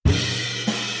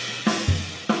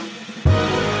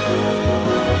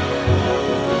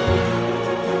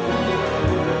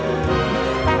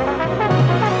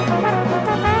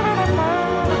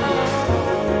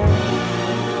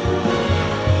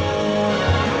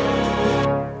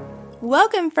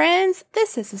Welcome, friends.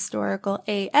 This is Historical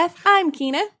AF. I'm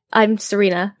Kina. I'm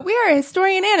Serena. We are a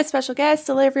historian and a special guest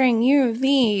delivering you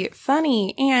the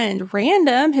funny and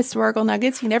random historical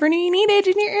nuggets you never knew you needed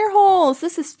in your ear holes.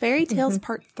 This is Fairy Tales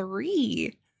Part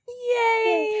 3.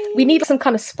 Yay! We need some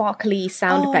kind of sparkly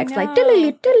sound effects, like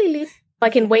diddly diddly,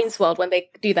 like in Wayne's World when they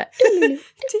do that.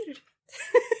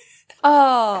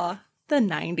 Oh, the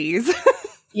 90s.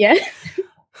 Yeah.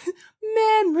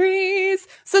 Memories.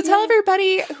 So tell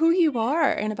everybody who you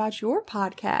are and about your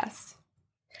podcast.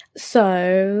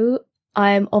 So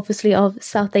I'm obviously of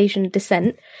South Asian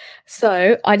descent.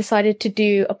 So I decided to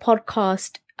do a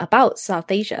podcast about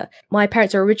South Asia. My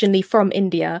parents are originally from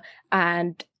India,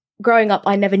 and growing up,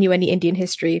 I never knew any Indian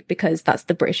history because that's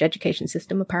the British education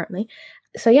system, apparently.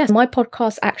 So yes, my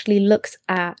podcast actually looks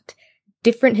at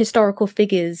different historical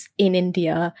figures in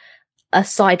India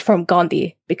aside from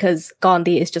Gandhi, because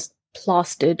Gandhi is just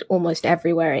plastered almost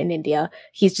everywhere in India.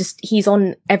 He's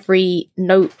on every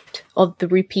note of the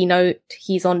rupee note.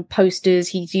 He's on posters.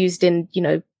 He's used in,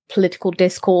 political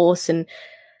discourse and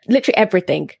literally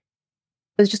everything.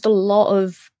 There's just a lot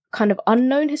of kind of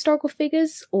unknown historical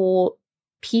figures or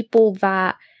people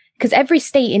that, because every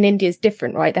state in India is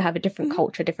different, right? They have a different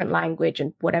culture, different language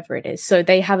and whatever it is. So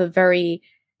they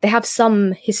have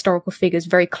some historical figures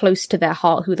very close to their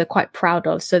heart who they're quite proud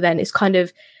of. So then it's kind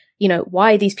of,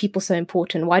 why are these people so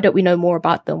important? Why don't we know more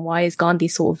about them? Why is Gandhi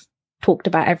sort of talked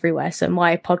about everywhere? So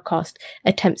my podcast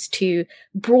attempts to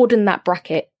broaden that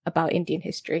bracket about Indian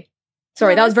history.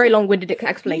 Sorry, that was a very long-winded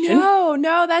explanation.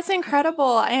 No, that's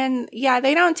incredible. And yeah,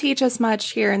 they don't teach us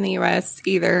much here in the US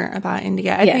either about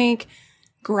India. I think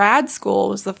grad school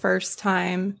was the first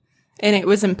time, and it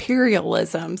was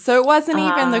imperialism. So it wasn't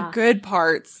even the good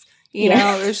parts. It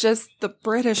was just the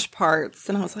British parts.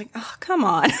 And I was like, oh, come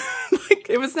on.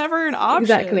 It was never an option.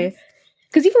 Exactly.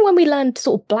 Because even when we learned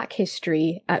sort of Black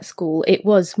history at school, it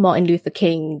was Martin Luther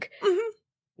King. Mm-hmm.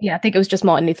 Yeah, I think it was just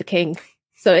Martin Luther King.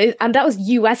 And that was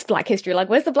US Black history. Like,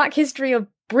 where's the Black history of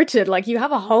Britain? Like, you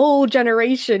have a whole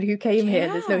generation who came here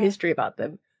and there's no history about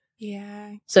them.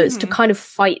 Yeah. So it's to kind of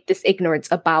fight this ignorance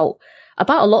about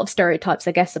a lot of stereotypes,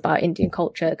 I guess, about Indian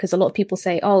culture. Because a lot of people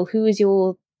say, oh, who is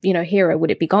your hero?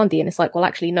 Would it be Gandhi? And it's like, well,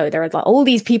 actually, no, there are like all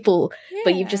these people,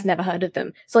 but you've just never heard of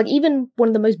them. So like even one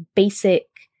of the most basic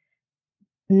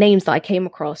names that I came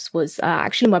across was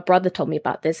actually my brother told me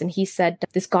about this, and he said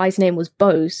this guy's name was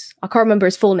Bose. I can't remember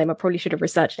his full name. I probably should have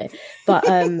researched it. But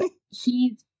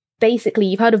he basically,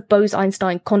 you've heard of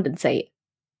Bose-Einstein condensate?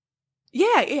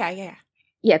 Yeah.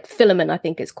 Yeah, filament, I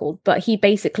think it's called. But he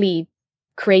basically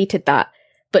created that.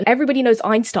 But everybody knows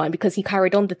Einstein because he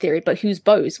carried on the theory. But who's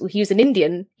Bose? Well, he was an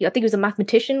Indian. I think he was a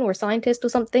mathematician or a scientist or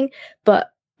something.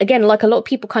 But again, like a lot of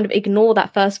people kind of ignore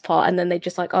that first part and then they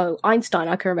just like, oh, Einstein,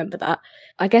 I can remember that.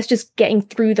 I guess just getting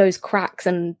through those cracks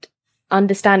and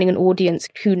understanding an audience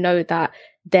who know that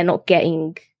they're not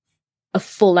getting a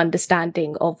full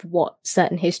understanding of what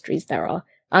certain histories there are.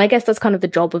 And I guess that's kind of the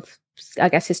job of,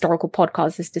 historical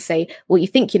podcasts, is to say, well, you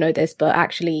think you know this, but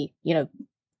actually,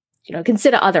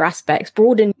 consider other aspects,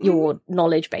 broaden your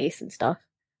knowledge base and stuff.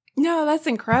 No, that's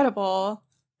incredible.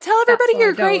 Tell everybody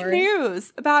your great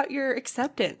news about your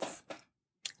acceptance.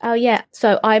 Oh, yeah.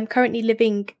 So I'm currently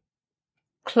living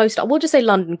close to, we'll just say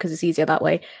London because it's easier that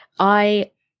way.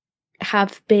 I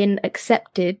have been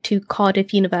accepted to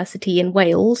Cardiff University in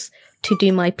Wales to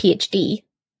do my PhD.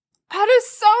 That is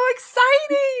so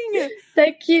exciting!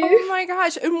 Thank you. Oh my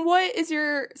gosh. And what is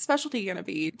your specialty going to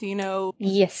be? Do you know?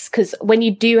 Yes, because when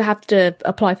you do have to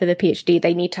apply for the PhD,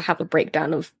 they need to have a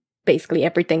breakdown of basically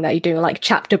everything that you're doing, like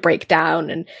chapter breakdown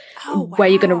and where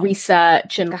you're going to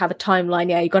research and have a timeline.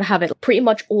 Yeah, you got to have it pretty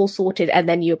much all sorted and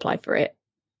then you apply for it.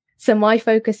 So my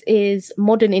focus is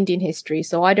modern Indian history.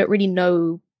 So I don't really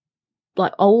know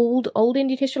like old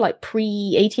Indian history, like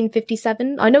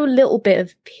pre-1857. I know a little bit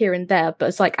of here and there, but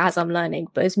it's like as I'm learning,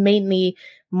 but it's mainly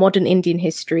modern Indian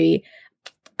history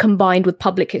combined with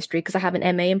public history because I have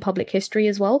an MA in public history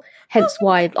as well. Hence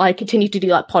why I continue to do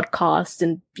like podcasts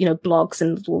and, blogs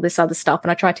and all this other stuff.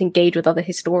 And I try to engage with other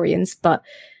historians, but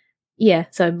yeah,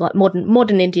 so like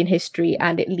modern Indian history,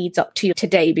 and it leads up to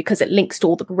today because it links to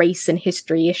all the race and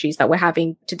history issues that we're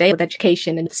having today with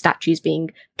education and statues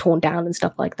being torn down and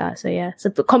stuff like that. So yeah, so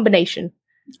the combination.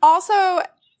 Also,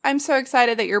 I'm so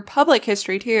excited that you're public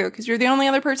history too, because you're the only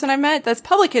other person I've met that's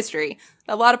public history.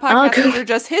 A lot of podcasts are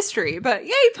just history, but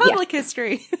yay, public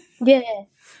history. Yeah.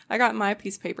 I got my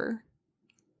piece of paper.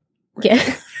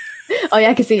 Yeah. Oh yeah,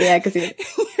 I can see it.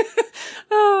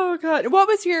 Oh God. What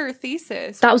was your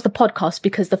thesis? That was the podcast,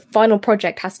 because the final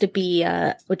project has to be,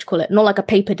 not like a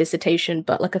paper dissertation,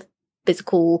 but like a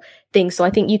physical thing. So I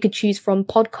think you could choose from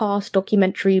podcast,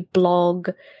 documentary, blog,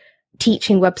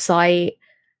 teaching website.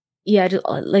 Yeah,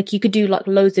 like you could do like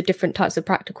loads of different types of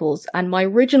practicals. And my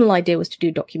original idea was to do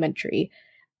documentary,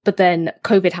 but then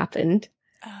COVID happened.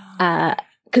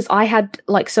 Because I had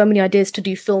like so many ideas to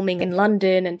do filming in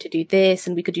London and to do this,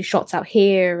 and we could do shots out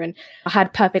here. And I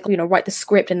had perfect, write the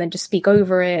script and then just speak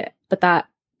over it. But that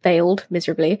failed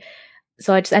miserably.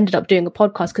 So I just ended up doing a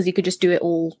podcast because you could just do it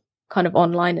all kind of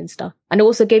online and stuff. And it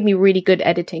also gave me really good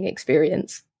editing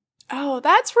experience. Oh,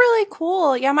 that's really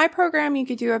cool. Yeah, my program, you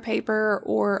could do a paper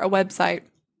or a website.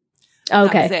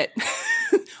 Okay. That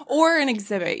was it. Or an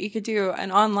exhibit. You could do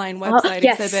an online website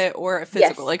exhibit or a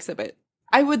physical exhibit.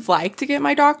 I would like to get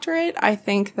my doctorate. I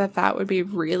think that would be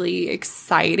really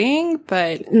exciting,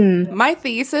 but my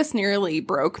thesis nearly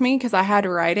broke me because I had to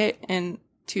write it in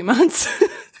 2 months.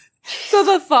 So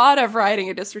the thought of writing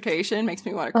a dissertation makes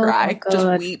me want to cry,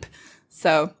 just weep.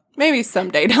 So maybe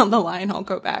someday down the line I'll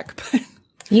go back. But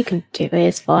you can do it.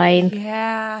 It's fine.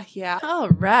 Yeah. All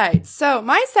right. So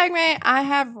my segment, I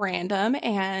have random.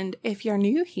 And if you're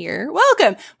new here,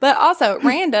 welcome. But also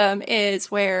random is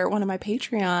where one of my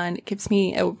Patreon gives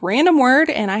me a random word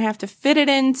and I have to fit it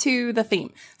into the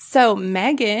theme. So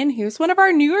Megan, who's one of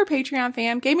our newer Patreon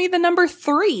fam, gave me the number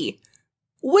 3,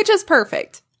 which is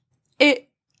perfect. It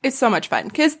is so much fun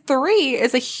because 3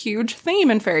 is a huge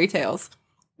theme in fairy tales.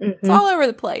 It's all over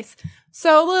the place.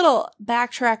 So a little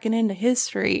backtracking into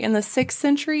history. In the 6th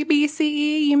century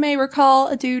BCE, you may recall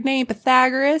a dude named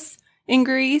Pythagoras in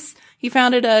Greece. He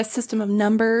founded a system of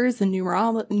numbers and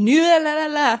numerology.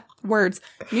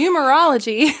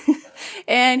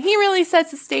 And he really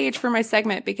sets the stage for my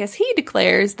segment because he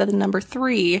declares that the number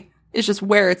 3 is just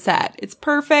where it's at. It's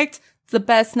perfect. It's the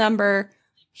best number.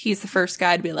 He's the first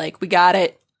guy to be like, we got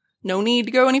it. No need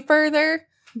to go any further.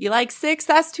 You like 6?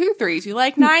 That's 2 3s. You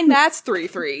like 9? That's 3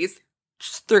 3s.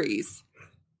 Just 3s.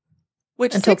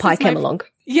 Which until pi came along.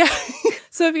 Yeah.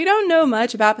 So if you don't know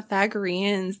much about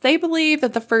Pythagoreans, they believe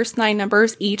that the first 9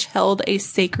 numbers each held a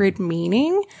sacred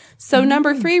meaning. So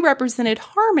number 3 represented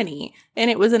harmony,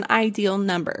 and it was an ideal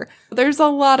number. There's a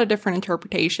lot of different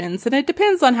interpretations, and it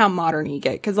depends on how modern you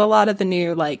get, because a lot of the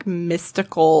new, like,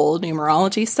 mystical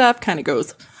numerology stuff kind of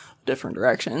goes different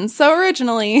directions. So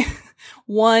originally,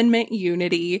 1 meant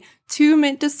unity, 2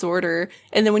 meant disorder,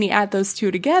 and then when you add those 2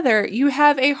 together, you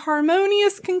have a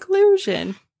harmonious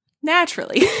conclusion.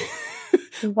 Naturally.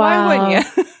 Wow. Why wouldn't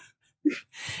you? And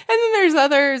then there's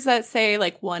others that say,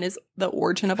 like, 1 is the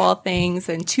origin of all things,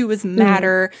 and 2 is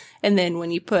matter, and then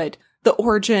when you put the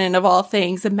origin of all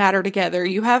things and matter together,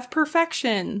 you have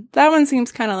perfection. That one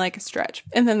seems kind of like a stretch.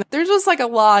 And then there's just, like, a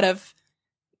lot of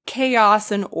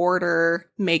chaos and order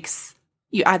makes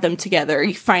you add them together,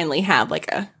 you finally have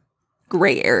like a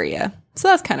gray area. So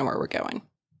that's kind of where we're going.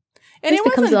 And it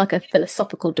becomes like a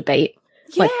philosophical debate.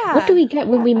 Yeah. Like, what do we get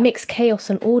when we mix chaos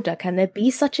and order? Can there be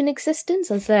such an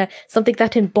existence? Is there something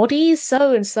that embodies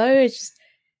so and so? It's just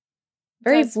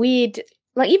very weird.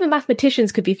 Like, even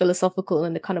mathematicians could be philosophical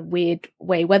in a kind of weird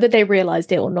way, whether they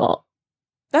realized it or not.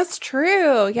 That's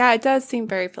true. Yeah, it does seem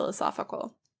very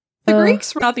philosophical. The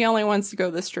Greeks were not the only ones to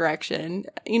go this direction.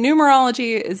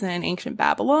 Numerology is in ancient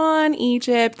Babylon,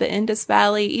 Egypt, the Indus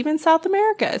Valley, even South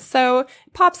America. So it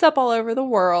pops up all over the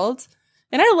world.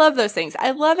 And I love those things.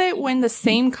 I love it when the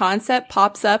same concept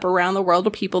pops up around the world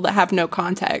to people that have no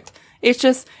contact. It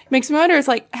makes me wonder, it's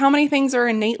like, how many things are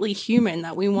innately human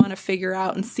that we want to figure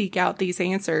out and seek out these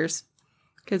answers?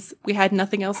 Because we had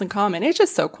nothing else in common. It's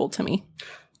just so cool to me.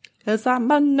 Because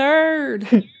I'm a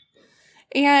nerd.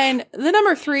 And the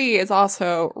number 3 is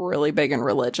also really big in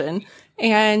religion,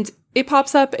 and it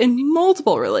pops up in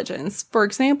multiple religions. For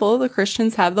example, the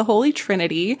Christians have the Holy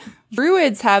Trinity.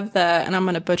 Druids have and I'm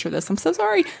going to butcher this, I'm so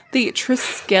sorry, the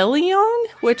Triskelion,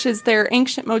 which is their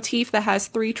ancient motif that has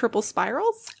 3 triple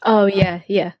spirals. Oh, yeah.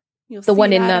 The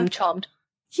one in Charmed.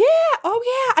 Yeah.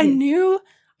 Oh, yeah. I knew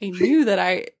that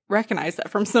I recognized that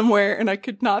from somewhere, and I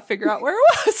could not figure out where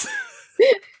it was.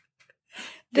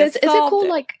 Is it called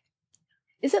like...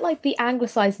 Is it like the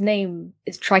anglicized name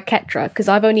is Triquetra? Because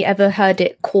I've only ever heard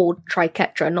it called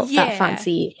Triquetra, not that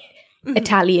fancy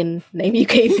Italian name you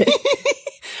gave it.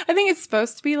 I think it's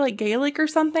supposed to be like Gaelic or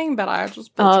something, but I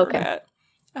just butchered it.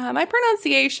 My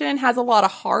pronunciation has a lot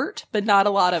of heart, but not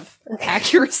a lot of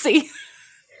accuracy.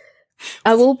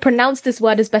 I will pronounce this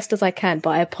word as best as I can, but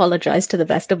I apologize to the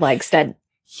best of my extent.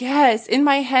 Yes, in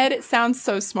my head it sounds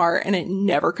so smart, and it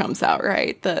never comes out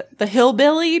right. The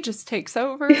hillbilly just takes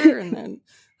over, and then...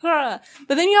 But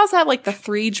then you also have like the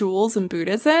 3 jewels in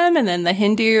Buddhism, and then the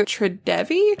Hindu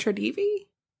Tridevi?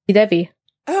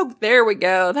 Oh, there we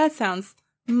go. That sounds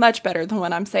much better than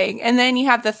what I'm saying. And then you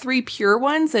have the 3 pure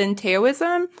ones in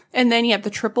Taoism, and then you have the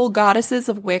triple goddesses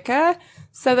of Wicca.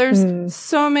 So there's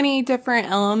so many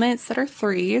different elements that are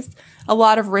threes. A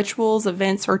lot of rituals,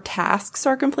 events, or tasks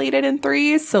are completed in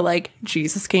threes. So like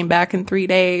Jesus came back in 3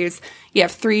 days. You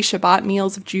have 3 Shabbat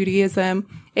meals of Judaism.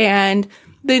 And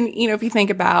then, you know, if you think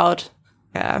about,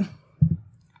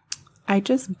 I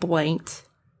just blanked.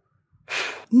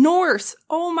 Norse.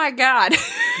 Oh my God.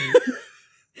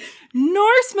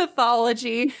 Norse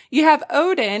mythology, you have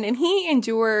Odin, and he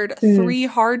endured 3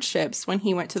 hardships when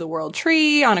he went to the World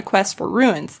Tree on a quest for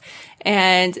ruins.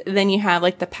 And then you have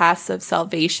like the paths of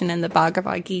salvation in the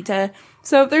Bhagavad Gita.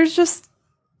 So there's just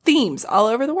themes all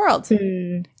over the world.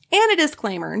 And a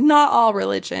disclaimer, not all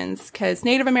religions, because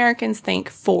Native Americans think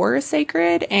 4 is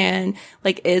sacred, and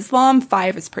like Islam,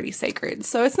 5 is pretty sacred.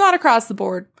 So it's not across the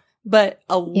board, but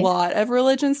a lot of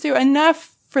religions do,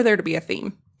 enough for there to be a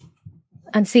theme.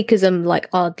 And Sikhism, like,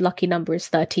 our lucky number is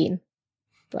 13.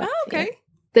 But, okay. Yeah.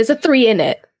 There's a 3 in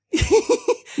it.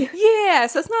 Yeah,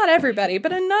 so it's not everybody,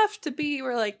 but enough to be,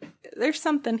 we're like, there's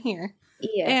something here.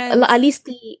 Yeah. And at least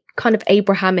the kind of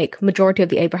majority of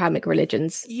the Abrahamic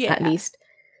religions, at least.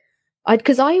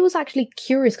 Because I was actually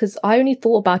curious, because I only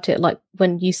thought about it, like,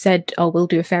 when you said, oh, we'll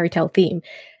do a fairy tale theme.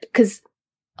 Because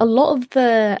a lot of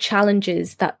the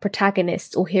challenges that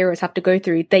protagonists or heroes have to go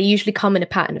through, they usually come in a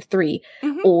pattern of 3,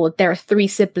 or there are 3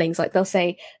 siblings. Like they'll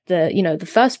say the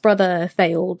first brother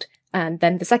failed, and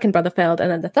then the second brother failed, and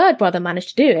then the third brother managed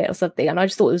to do it or something. And I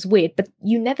just thought it was weird, but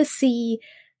you never see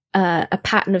a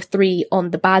pattern of 3 on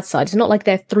the bad side. It's not like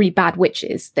there are 3 bad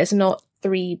witches. There's not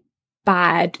 3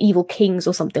 bad evil kings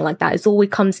or something like that. It always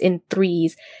comes in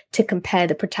 3s to compare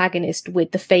the protagonist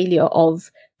with the failure of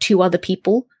 2 other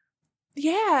people.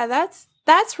 Yeah,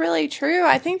 that's really true.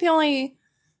 I think the only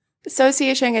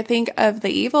association I think of the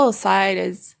evil side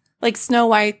is like Snow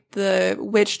White, the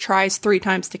witch tries 3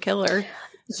 times to kill her.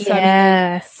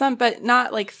 Yeah. But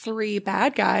not like 3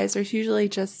 bad guys. There's usually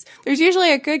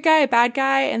a good guy, a bad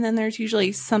guy, and then there's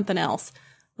usually something else.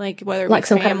 Like whether it like be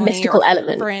some family kind of mystical or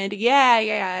element. Friend.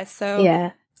 Yeah. So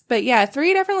yeah. But yeah,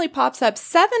 3 definitely pops up.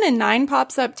 7 and 9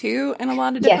 pops up too in a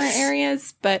lot of different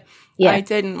areas. But I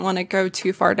didn't want to go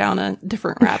too far down a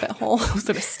different rabbit hole. I was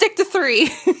going to stick to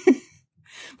 3.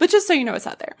 But just so you know, it's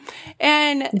out there.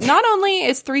 And not only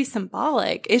is 3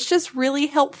 symbolic, it's just really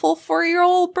helpful for your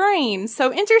old brain. So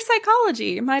enter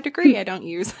psychology, my degree I don't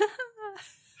use.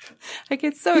 I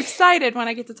get so excited when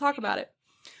I get to talk about it.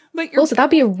 But also, that'd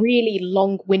be a really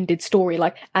long-winded story.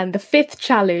 Like, and the 5th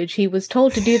challenge, he was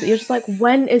told to do that. You're just like,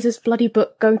 when is this bloody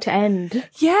book going to end?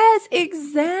 Yes,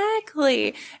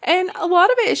 exactly. And a lot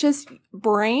of it is just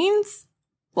brains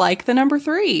like the number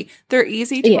 3. They're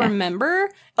easy to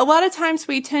remember. A lot of times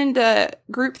we tend to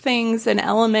group things in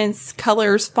elements,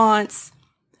 colors, fonts,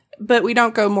 but we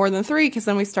don't go more than 3 because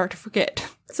then we start to forget.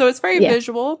 So it's very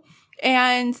visual.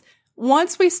 And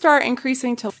once we start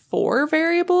increasing to 4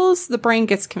 variables, the brain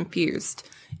gets confused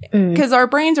because our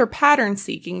brains are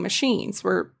pattern-seeking machines.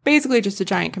 We're basically just a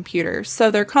giant computer. So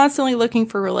they're constantly looking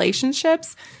for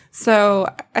relationships.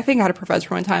 So I think I had a professor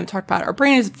one time talk about it. Our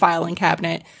brain is a filing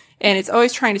cabinet, and it's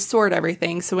always trying to sort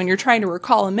everything. So when you're trying to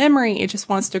recall a memory, it just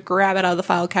wants to grab it out of the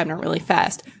file cabinet really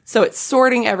fast. So it's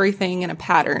sorting everything in a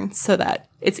pattern so that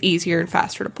it's easier and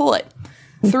faster to pull it.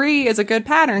 3 is a good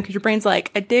pattern because your brain's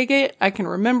like, I dig it. I can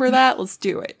remember that. Let's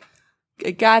do it. I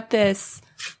got this.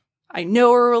 I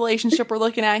know a relationship we're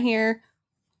looking at here.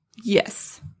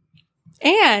 Yes.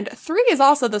 And 3 is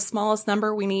also the smallest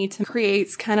number we need to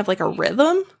create kind of like a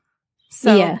rhythm.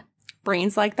 So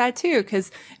brains like that too. Because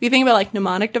if you think about like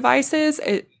mnemonic devices,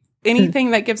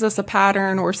 anything that gives us a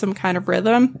pattern or some kind of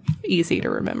rhythm, easy to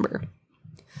remember.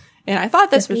 And I thought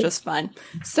this was just fun.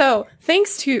 So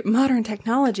thanks to modern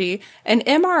technology, an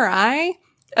MRI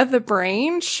of the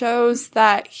brain shows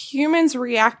that humans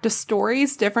react to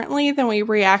stories differently than we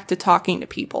react to talking to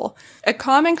people. A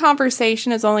common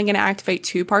conversation is only going to activate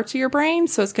 2 parts of your brain.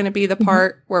 So it's going to be the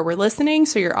part where we're listening,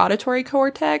 so your auditory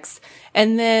cortex.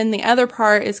 And then the other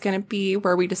part is going to be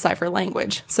where we decipher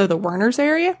language, so the Werner's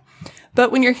area.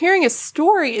 But when you're hearing a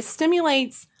story, it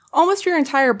stimulates almost your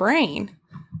entire brain,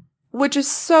 which is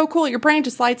so cool. Your brain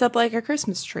just lights up like a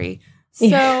Christmas tree.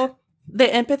 So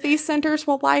the empathy centers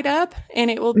will light up,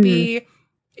 and it will be,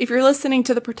 if you're listening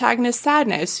to the protagonist's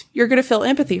sadness, you're going to feel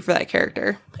empathy for that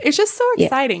character. It's just so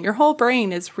exciting. Your whole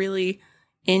brain is really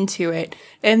into it.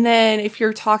 And then if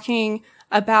you're talking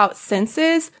about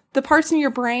senses, the parts in your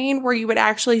brain where you would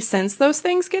actually sense those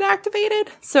things get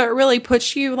activated. So it really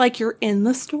puts you like you're in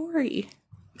the story.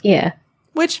 Yeah.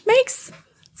 Which makes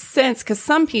sense because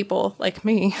some people like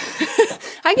me,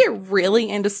 I get really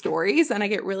into stories and I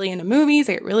get really into movies.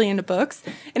 I get really into books,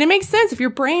 and it makes sense if your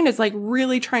brain is like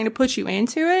really trying to put you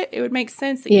into it. It would make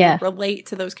sense that you would relate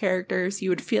to those characters. You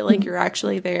would feel like you're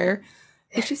actually there.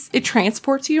 It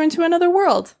transports you into another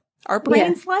world. Our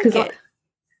brains like it.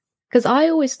 Because I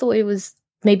always thought it was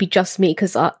maybe just me,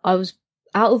 because I was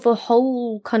out of a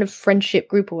whole kind of friendship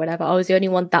group or whatever, I was the only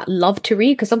one that loved to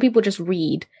read, because some people just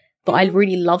read, but I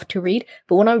really love to read.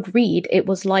 But when I would read, it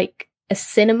was like a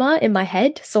cinema in my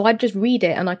head. So I'd just read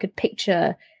it and I could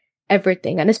picture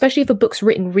everything. And especially if a book's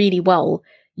written really well,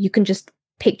 you can just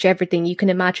picture everything. You can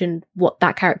imagine what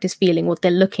that character's feeling, what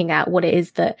they're looking at, what it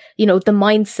is that, you know, the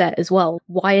mindset as well.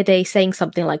 Why are they saying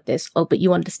something like this? Oh, but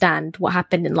you understand what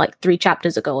happened in like 3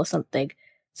 chapters ago or something.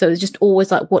 So it's just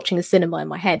always like watching a cinema in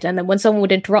my head. And then when someone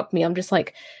would interrupt me, I'm just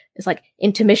like, it's like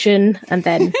intermission and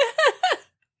then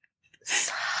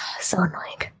so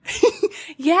annoying.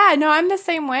 Yeah, no, I'm the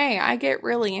same way. I get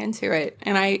really into it.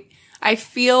 And I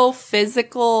feel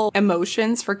physical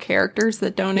emotions for characters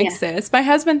that don't exist. My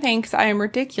husband thinks I am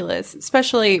ridiculous,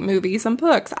 especially movies and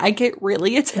books. I get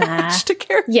really attached to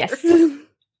characters. Yes.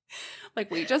 Like,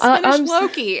 we just finished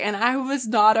Loki, and I was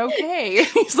not okay.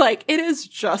 He's like, it is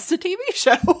just a TV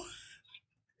show.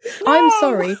 I'm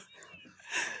sorry.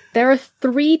 There are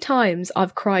 3 times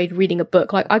I've cried reading a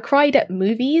book. Like, I cried at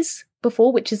movies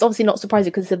before, which is obviously not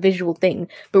surprising because it's a visual thing.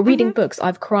 But reading books,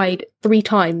 I've cried 3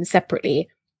 times separately.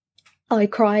 I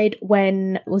cried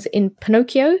when was in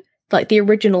Pinocchio, like the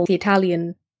original, the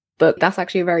Italian book. That's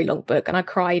actually a very long book, and I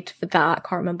cried for that. I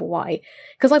can't remember why.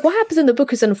 Because like what happens in the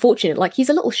book is unfortunate. Like he's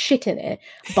a little shit in it,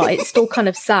 but it's still kind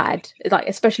of sad. Like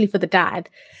especially for the dad.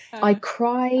 I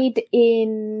cried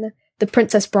in The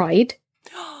Princess Bride,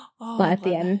 like at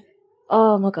the end.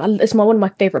 Oh my god, it's one of my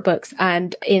favorite books.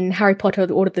 And in Harry Potter: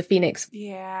 The Order of the Phoenix,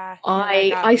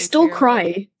 I still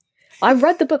cry. I've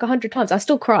read the book 100 times. I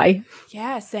still cry.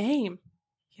 Yeah, same.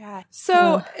 Yeah.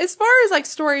 So as far as like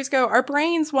stories go, our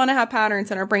brains want to have patterns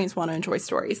and our brains want to enjoy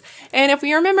stories. And if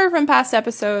we remember from past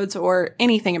episodes or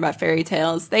anything about fairy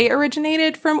tales, they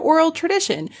originated from oral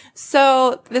tradition.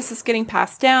 So this is getting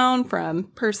passed down from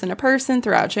person to person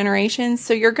throughout generations.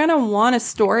 So you're going to want a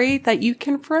story that you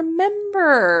can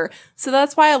remember. So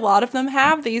that's why a lot of them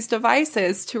have these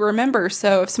devices to remember.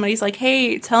 So if somebody's like,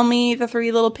 hey, tell me the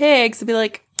 3 little pigs, I'd be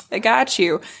like, I got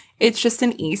you. It's just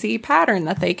an easy pattern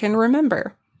that they can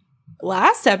remember.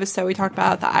 Last episode, we talked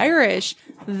about the Irish.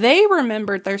 They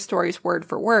remembered their stories word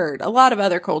for word. A lot of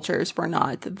other cultures were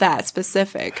not that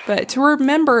specific. But to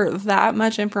remember that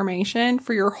much information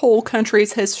for your whole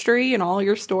country's history and all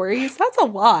your stories, that's a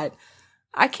lot.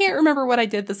 I can't remember what I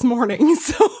did this morning.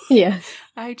 So yeah,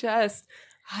 I just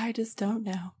don't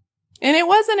know. And it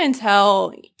wasn't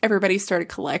until everybody started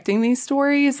collecting these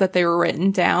stories that they were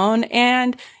written down.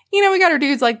 And you know, we got our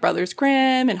dudes like Brothers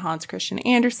Grimm and Hans Christian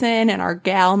Andersen and our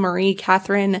gal Marie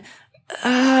Catherine,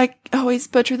 I always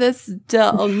butcher this,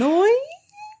 Delnoy.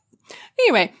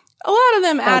 Anyway, a lot of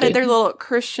them added their little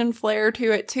Christian flair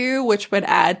to it too, which would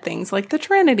add things like the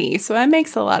Trinity. So it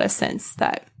makes a lot of sense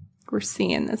that we're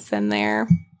seeing this in there.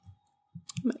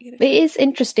 It is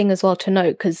interesting as well to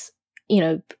note because, you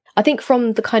know, I think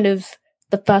from the kind of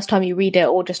the first time you read it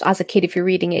or just as a kid, if you're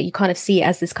reading it, you kind of see it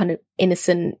as this kind of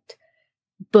innocent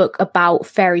book about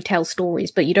fairy tale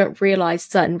stories, but you don't realize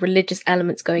certain religious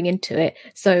elements going into it.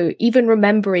 So even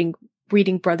remembering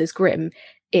reading Brothers Grimm,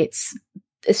 it's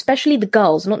especially the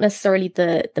girls, not necessarily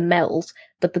the males,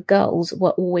 but the girls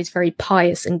were always very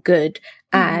pious and good.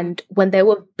 And when they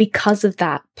were, because of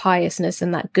that piousness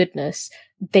and that goodness,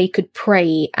 they could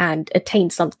pray and attain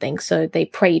something. So they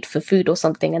prayed for food or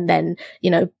something, and then, you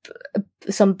know,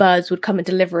 some birds would come and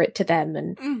deliver it to them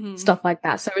and stuff like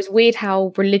that. So it's weird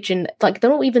how religion, like,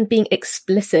 they're not even being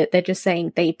explicit. They're just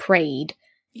saying they prayed.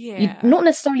 Yeah. Not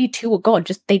necessarily to a god,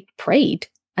 just they prayed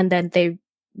and then they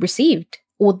received.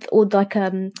 Or like,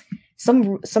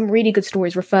 some really good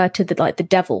stories refer to the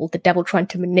devil trying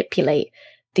to manipulate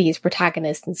these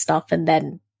protagonists and stuff. And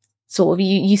then sort of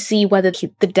you see whether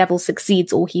the devil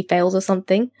succeeds or he fails or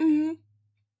something. Mm-hmm.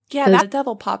 Yeah, the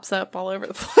devil pops up all over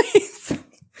the place.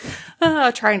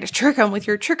 Trying to trick them with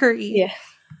your trickery. Yeah.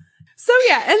 So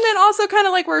yeah, and then also kind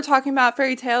of like we were talking about,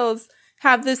 fairy tales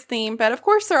have this theme, but of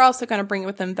course they're also going to bring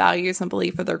with them values and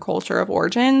belief of their culture of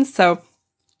origin. So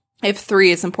if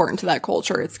 3 is important to that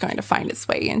culture, it's going to find its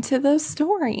way into those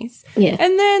stories. Yeah.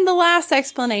 And then the last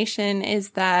explanation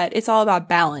is that it's all about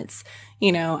balance.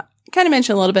 You know, kind of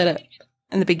mentioned a little bit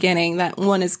in the beginning that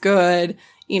one is good,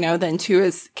 then 2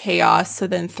 is chaos. So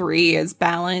then 3 is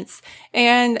balance.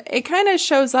 And it kind of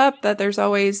shows up that there's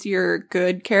always your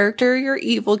good character, your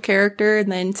evil character.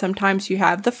 And then sometimes you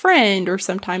have the friend, or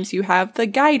sometimes you have the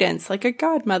guidance, like a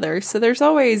godmother. So there's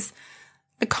always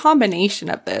a combination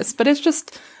of this, but it's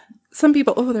just some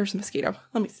people, oh, there's a mosquito.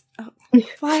 Let me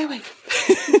fly away.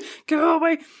 Go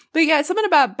away. But yeah, something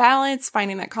about balance,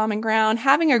 finding that common ground,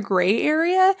 having a gray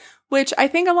area, which I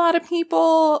think a lot of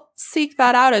people seek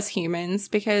that out as humans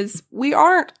because we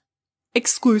aren't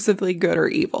exclusively good or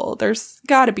evil. There's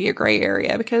got to be a gray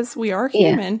area because we are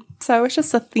human. Yeah. So it's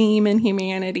just a theme in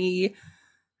humanity.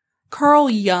 Carl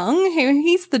Jung,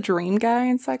 he's the dream guy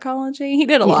in psychology. He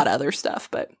did a lot of other stuff,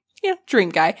 but yeah, dream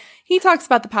guy. He talks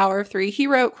about the power of 3. He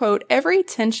wrote, quote, "Every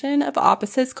tension of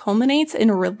opposites culminates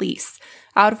in a release,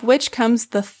 out of which comes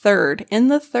the third. In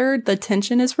the third, the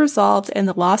tension is resolved and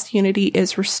the lost unity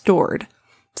is restored."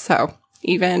 So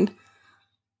even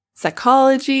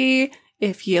psychology,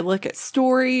 if you look at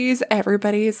stories,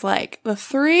 everybody's like, the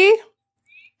 3,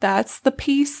 that's the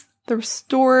peace, the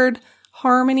restored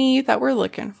harmony that we're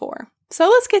looking for. So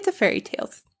let's get to fairy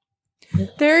tales.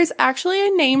 There's actually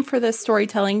a name for this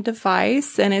storytelling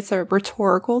device, and it's a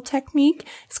rhetorical technique.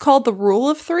 It's called the rule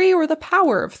of 3 or the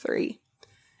power of 3.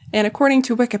 And according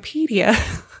to Wikipedia,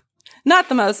 not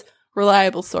the most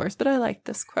reliable source, but I like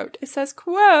this quote. It says,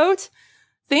 quote,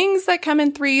 "Things that come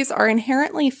in 3s are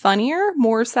inherently funnier,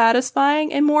 more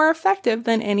satisfying, and more effective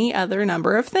than any other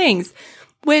number of things."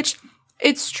 Which,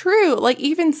 it's true. Like,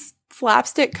 even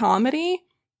slapstick comedy,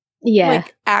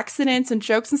 like accidents and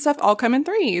jokes and stuff all come in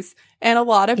 3s. And a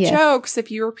lot of jokes, if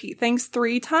you repeat things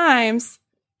 3 times,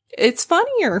 it's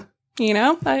funnier.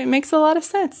 It makes a lot of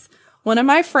sense. One of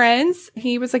my friends,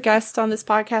 he was a guest on this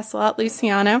podcast a lot,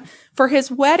 Luciano. For his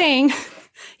wedding,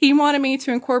 he wanted me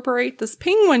to incorporate this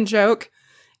penguin joke.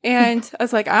 And I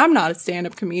was like, I'm not a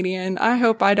stand-up comedian. I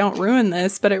hope I don't ruin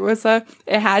this. But it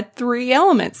had 3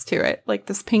 elements to it. Like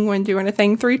this penguin doing a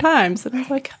thing 3 times. And I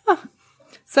was like, huh.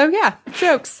 So yeah,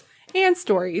 jokes and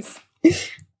stories.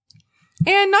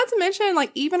 And not to mention,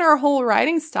 like, even our whole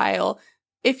writing style,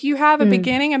 if you have a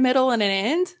beginning, a middle, and an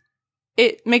end,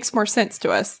 it makes more sense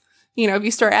to us. If you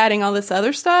start adding all this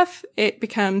other stuff, it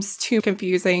becomes too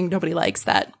confusing. Nobody likes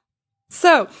that.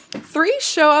 So 3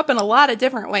 show up in a lot of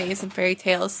different ways in fairy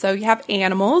tales. So you have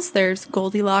animals. There's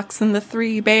Goldilocks and the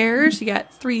 3 bears. You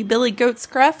got 3 Billy Goat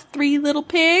Scruff, 3 little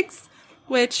pigs,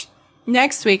 which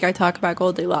next week I talk about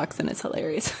Goldilocks and it's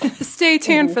hilarious. Stay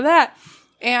tuned for that.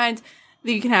 And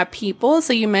you can have people.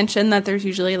 So you mentioned that there's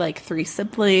usually like 3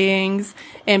 siblings.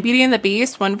 And Beauty and the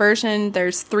Beast, one version,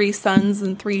 there's 3 sons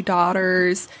and 3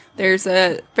 daughters. There's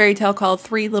a fairy tale called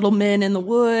 3 Little Men in the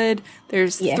Wood.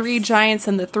 There's 3 giants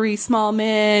and the 3 small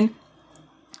men.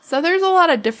 So there's a lot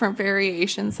of different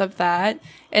variations of that.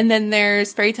 And then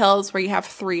there's fairy tales where you have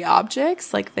 3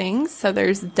 objects, like things. So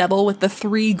there's Devil with the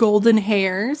 3 golden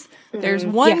hairs. There's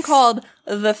one called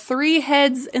The 3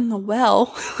 Heads in the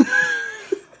Well.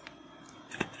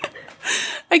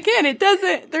 Again,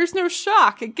 there's no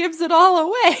shock. It gives it all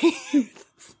away.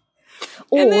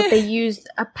 Or they use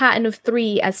a pattern of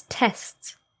 3 as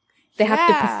tests. They have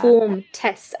to perform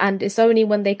tests, and it's only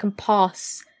when they can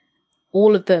pass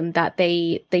all of them that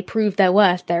they prove their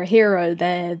worth. They're a hero,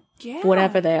 they're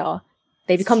whatever they are.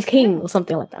 They become king or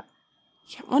something like that.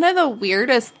 Yeah, one of the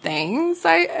weirdest things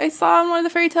I saw in one of the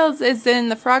fairy tales is in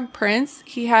The Frog Prince.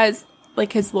 He has,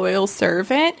 like, his loyal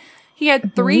servant. He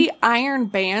had 3 iron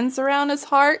bands around his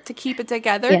heart to keep it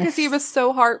together because he was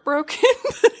so heartbroken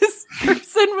that his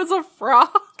person was a frog.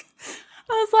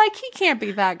 I was like, he can't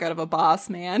be that good of a boss,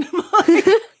 man. Like,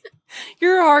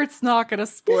 your heart's not going to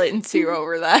split in 2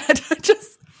 over that.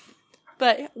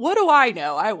 But what do I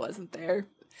know? I wasn't there.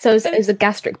 So it was a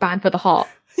gastric band for the heart.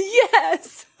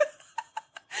 Yes.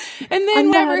 And then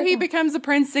whenever he becomes a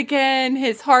prince again,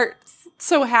 his heart's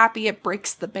so happy it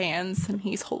breaks the bands and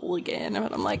he's whole again.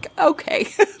 And I'm like, okay,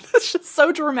 that's just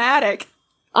so dramatic.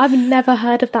 I've never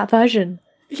heard of that version.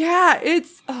 Yeah,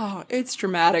 it's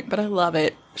dramatic, but I love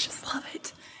it. I just love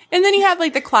it. And then you have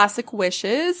like the classic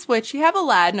wishes, which you have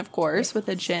Aladdin, of course, with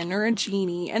a djinn or a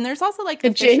genie. And there's also like the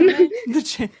djinn. The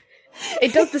djinn.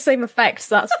 It does the same effect,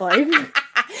 so that's fine.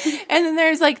 And then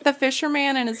there's like the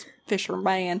fisherman and his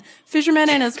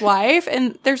wife,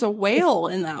 and there's a whale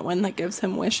in that one that gives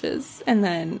him wishes. And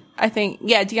then I think,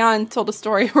 Dion told a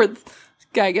story where the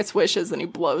guy gets wishes and he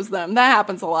blows them. That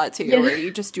happens a lot too, where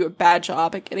you just do a bad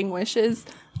job at getting wishes.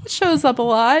 It shows up a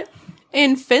lot.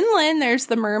 In Finland, there's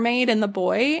the mermaid and the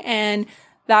boy, and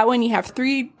that one you have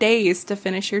 3 days to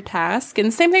finish your task. And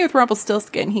the same thing with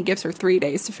Rumpelstiltskin. He gives her 3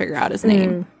 days to figure out his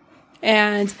name.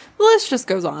 And the list just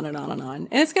goes on and on and on.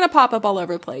 And it's going to pop up all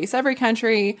over the place. Every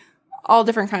country, all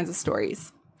different kinds of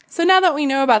stories. So now that we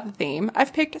know about the theme,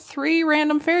 I've picked 3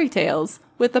 random fairy tales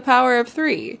with the power of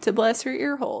 3 to bless your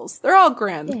ear holes. They're all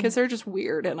grim because they're just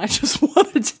weird, and I just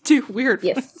wanted to do weird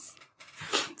ones.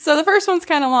 So the first one's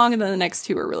kind of long, and then the next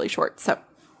 2 are really short. So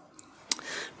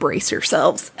brace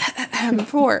yourselves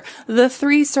for the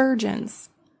 3 surgeons.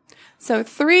 So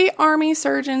 3 army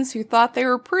surgeons who thought they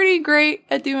were pretty great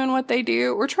at doing what they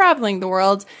do were traveling the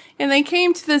world, and they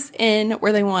came to this inn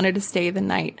where they wanted to stay the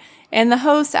night. And the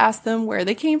host asked them where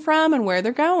they came from and where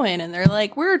they're going. And they're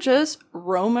like, we're just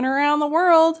roaming around the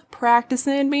world,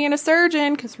 practicing being a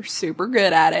surgeon because we're super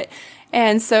good at it.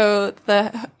 And so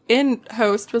the inn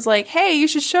host was like, hey, you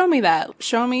should show me that.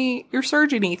 Show me your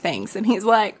surgery things. And he's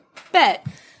like, bet.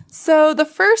 So the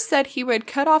first said he would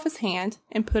cut off his hand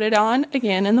and put it on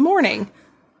again in the morning.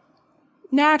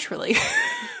 Naturally.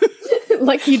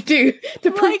 Like you do,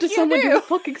 to prove to someone you're a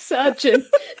fucking surgeon.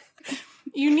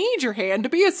 You need your hand to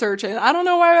be a surgeon. I don't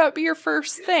know why that would be your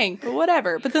first thing, but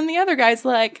whatever. But then the other guy's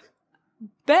like,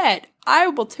 bet, I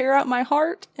will tear out my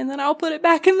heart and then I'll put it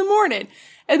back in the morning.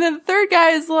 And then the third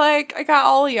guy is like, I got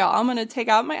all of y'all. I'm going to take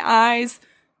out my eyes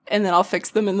and then I'll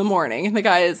fix them in the morning. And the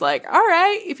guy is like, all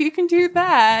right, if you can do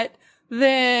that,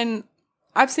 then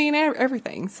I've seen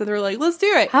everything. So they're like, let's do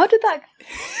it. How did that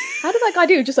guy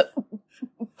do? Just like,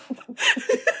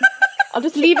 I'll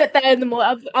just leave it there in the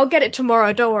morning. I'll get it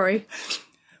tomorrow. Don't worry.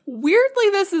 Weirdly,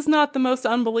 this is not the most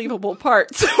unbelievable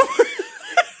part.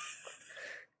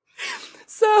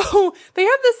 So they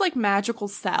have this like magical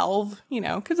salve, you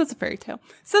know, because it's a fairy tale.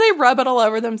 So they rub it all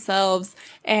over themselves.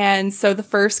 And so the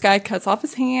first guy cuts off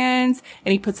his hands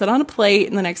and he puts it on a plate.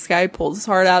 And the next guy pulls his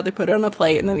heart out. They put it on a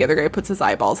plate. And then the other guy puts his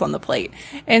eyeballs on the plate.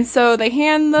 And so they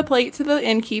hand the plate to the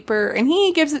innkeeper and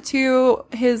he gives it to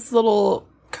his little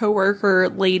coworker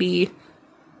lady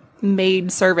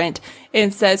maid servant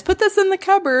and says, put this in the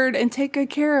cupboard and take good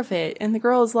care of it. And the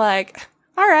girl is like,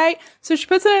 all right. So she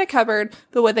puts it in a cupboard.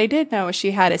 But what they did know is she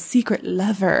had a secret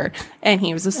lover and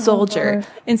he was a soldier.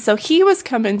 And so he was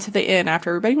coming to the inn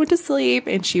after everybody went to sleep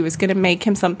and she was going to make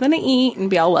him something to eat and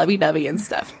be all lovey-dovey and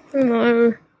stuff.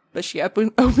 No. But she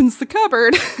opens the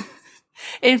cupboard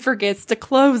and forgets to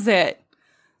close it.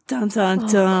 Dun, dun,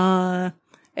 dun.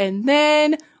 And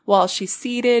then while she's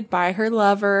seated by her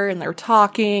lover and they're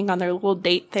talking on their little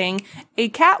date thing, a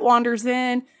cat wanders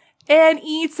in and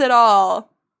eats it all.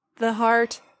 The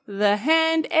heart, the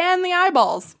hand, and the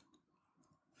eyeballs.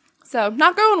 So,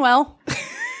 not going well.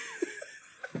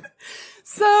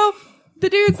 So, the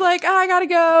dude's like, oh, I gotta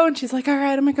go. And she's like, all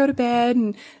right, I'm gonna go to bed.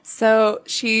 And so,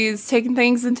 she's taking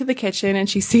things into the kitchen and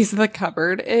she sees the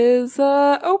cupboard is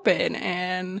open.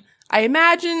 And I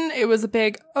imagine it was a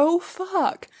big, oh,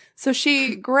 fuck. So,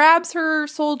 she grabs her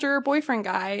soldier boyfriend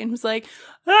guy and was like,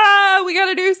 we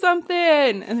gotta do something.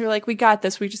 And they're like, we got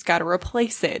this. We just gotta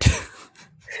replace it.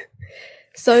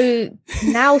 So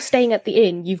now staying at the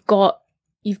inn, you've got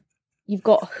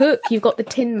Hook, you've got the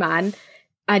Tin Man,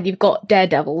 and you've got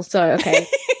Daredevil. So okay,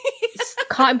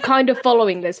 I'm kind of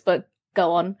following this, but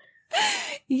go on.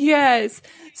 Yes.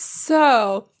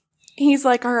 So he's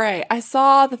like, all right, I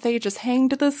saw that they just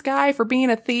hanged this guy for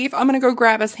being a thief. I'm gonna go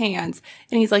grab his hands.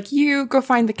 And he's like, you go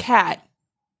find the cat.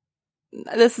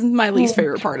 This is my least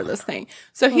favorite part of this thing.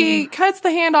 So he cuts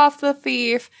the hand off the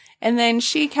thief, and then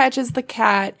she catches the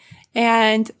cat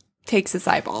and takes his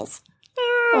eyeballs.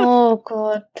 Oh,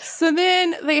 God. So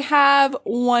then they have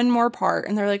one more part,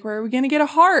 and they're like, where are we going to get a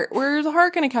heart? Where's the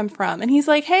heart going to come from? And he's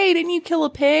like, hey, didn't you kill a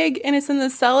pig and it's in the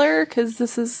cellar? Because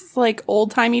this is like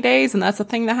old-timey days, and that's a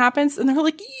thing that happens. And they're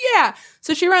like, yeah.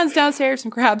 So she runs downstairs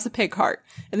and grabs a pig heart.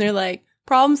 And they're like,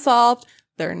 problem solved.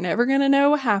 They're never going to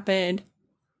know what happened.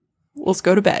 Let's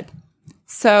go to bed.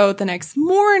 So the next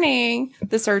morning,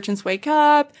 the surgeons wake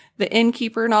up, the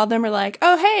innkeeper and all of them are like,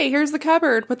 oh, hey, here's the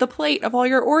cupboard with the plate of all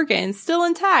your organs, still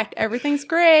intact. Everything's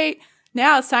great.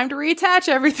 Now it's time to reattach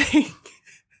everything.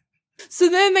 So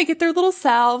then they get their little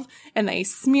salve and they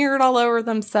smear it all over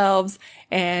themselves.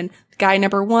 And guy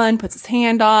number 1 puts his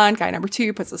hand on. Guy number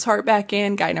 2 puts his heart back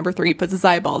in. Guy number 3 puts his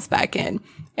eyeballs back in.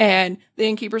 And the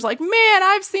innkeeper's like, man,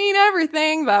 I've seen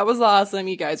everything. That was awesome.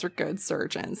 You guys are good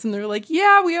surgeons. And they're like,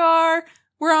 yeah, we are.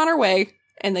 We're on our way.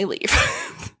 And they leave.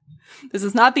 This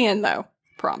is not the end, though.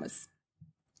 Promise.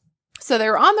 So they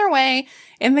were on their way.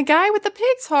 And the guy with the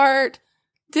pig's heart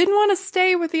didn't want to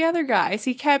stay with the other guys.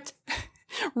 He kept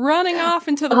running off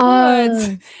into the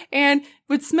woods and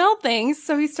would smell things.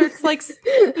 So he starts like,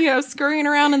 scurrying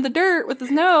around in the dirt with his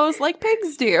nose like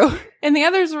pigs do. And the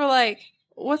others were like,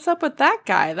 what's up with that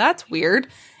guy? That's weird.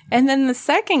 And then the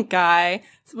second guy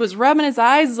was rubbing his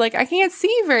eyes like, I can't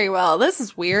see very well. This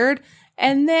is weird.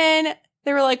 And then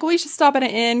they were like, well, we should stop at an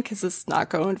inn because this is not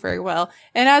going very well.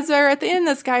 And as they're at the inn,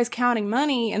 this guy's counting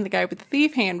money, and the guy with the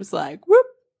thief hand was like, whoop,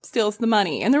 steals the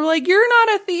money. And they're like, you're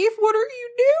not a thief. What are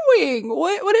you doing?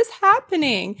 What is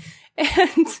happening?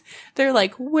 And they're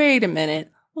like, wait a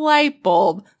minute, light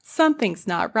bulb. Something's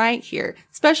not right here.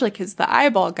 Especially because the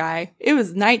eyeball guy, it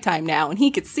was nighttime now, and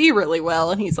he could see really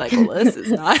well. And he's like, well, this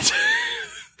is not,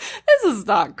 this is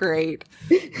not great.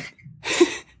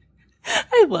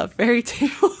 I love fairy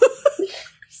tales.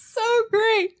 So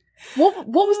great. What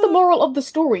was the moral of the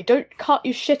story? Don't cut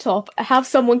your shit off, have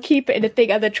someone keep it in a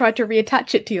thing, and then try to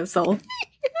reattach it to yourself.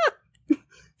 Yeah.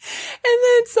 And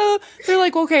then so they're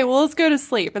like, okay, well, let's go to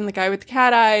sleep. And the guy with the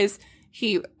cat eyes,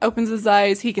 he opens his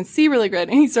eyes, he can see really good,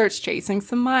 and he starts chasing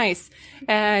some mice.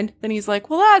 And then he's like,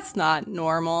 well, that's not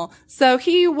normal. So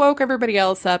he woke everybody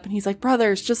else up, and he's like,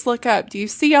 brothers, just look up. Do you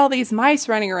see all these mice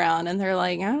running around? And they're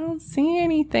like, I don't see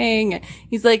anything.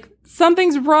 He's like,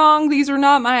 something's wrong. These are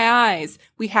not my eyes.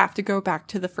 We have to go back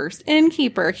to the first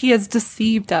innkeeper. He has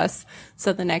deceived us.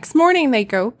 So the next morning they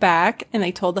go back, and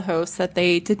they told the host that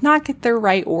they did not get their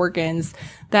right organs,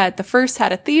 that the first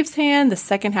had a thief's hand, the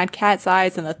second had cat's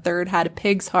eyes, and the third had a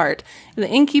pig's heart. And the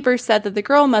innkeeper said that the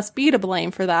girl must be to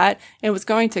blame for that and was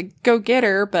going to go get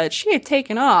her, but she had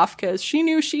taken off because she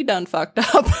knew she done fucked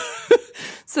up.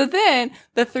 So then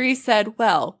the three said,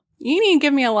 well, you need to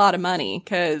give me a lot of money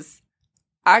because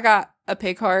I got a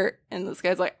pig heart. And this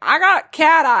guy's like, I got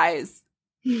cat eyes.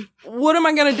 What am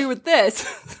I going to do with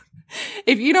this?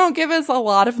 If you don't give us a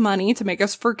lot of money to make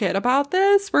us forget about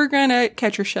this, we're going to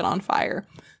catch your shit on fire.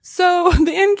 So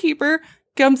the innkeeper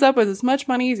comes up with as much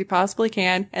money as he possibly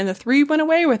can, and the three went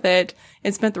away with it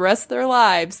and spent the rest of their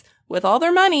lives with all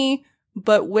their money,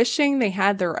 but wishing they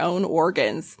had their own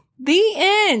organs. The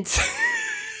end.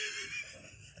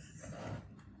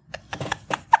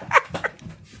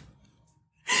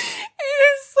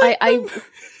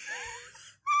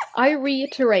 I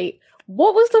reiterate,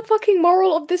 what was the fucking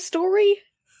moral of this story?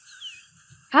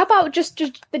 How about just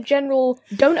the general,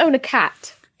 don't own a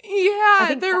cat?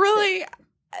 Yeah, they're really,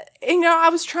 I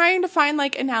was trying to find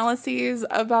like analyses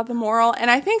about the moral, and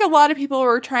I think a lot of people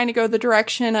were trying to go the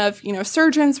direction of,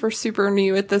 surgeons were super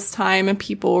new at this time and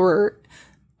people were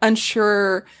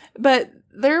unsure, but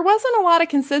there wasn't a lot of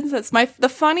consensus. The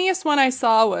funniest one I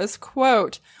saw was,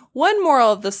 quote, one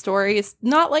moral of the story is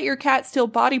not let your cat steal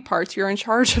body parts you're in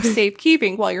charge of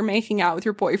safekeeping while you're making out with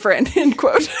your boyfriend, end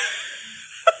quote.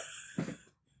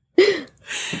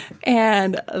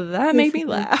 And that made me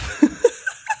laugh.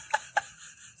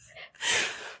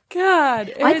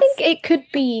 God. I think it could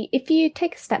be, if you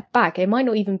take a step back, it might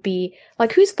not even be,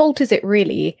 like, whose fault is it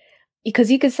really?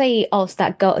 Because you could say, oh, it's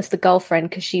the girlfriend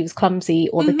because she was clumsy,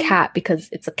 or the cat because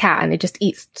it's a cat and it just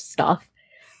eats stuff.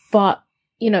 But,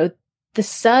 the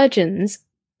surgeons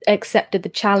accepted the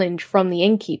challenge from the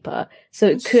innkeeper, so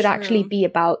it could actually be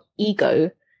about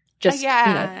ego. Just,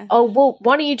 oh, well,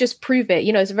 why don't you just prove it?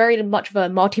 It's very much of a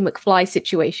Marty McFly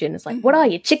situation. It's like, what are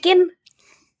you, chicken?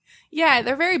 Yeah,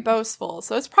 they're very boastful,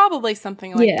 so it's probably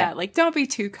something like that. Like, don't be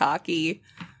too cocky.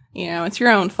 It's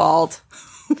your own fault.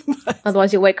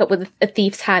 Otherwise, you'll wake up with a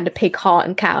thief's hand, a pig heart,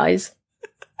 and cat eyes.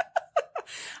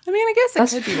 I mean, I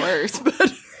guess it could be worse, but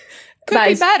could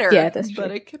be better. Yeah, that's true.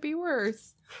 But it could be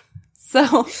worse. So,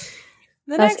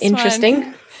 the that's next interesting.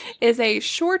 One is a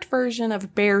short version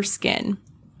of Bearskin.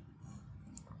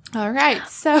 All right,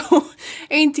 so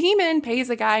a demon pays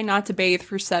a guy not to bathe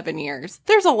for 7 years.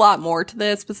 There's a lot more to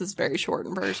this, but this is a very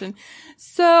shortened version.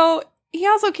 So he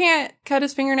also can't cut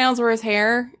his fingernails or his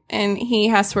hair, and he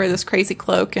has to wear this crazy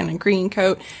cloak and a green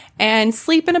coat and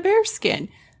sleep in a bearskin.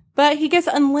 But he gets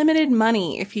unlimited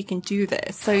money if he can do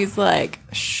this. So he's like,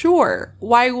 sure,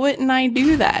 why wouldn't I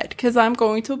do that? Because I'm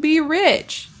going to be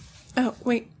rich. Oh,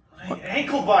 wait.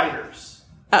 Ankle biters.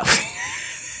 Oh.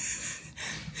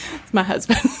 It's my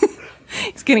husband.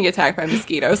 He's getting attacked by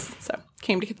mosquitoes, so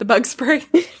came to get the bug spray.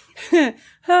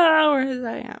 Where is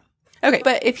I am? Okay,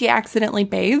 but if he accidentally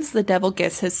bathes, the devil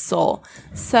gets his soul.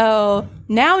 So,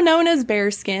 now known as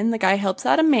Bearskin, the guy helps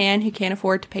out a man who can't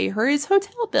afford to pay her his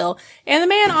hotel bill, and the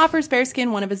man offers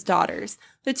Bearskin one of his daughters.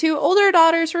 The two older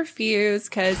daughters refuse,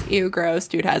 because, ew, gross,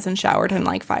 dude hasn't showered in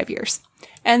like 5 years.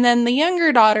 And then the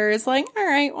younger daughter is like, all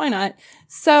right, why not?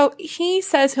 So he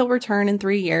says he'll return in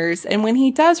 3 years. And when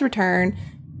he does return,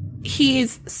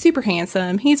 he's super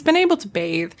handsome. He's been able to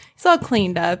bathe. He's all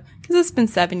cleaned up because it's been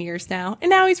 7 years now. And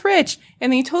now he's rich.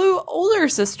 And the two older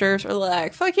sisters are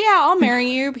like, fuck yeah, I'll marry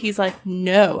you. But he's like,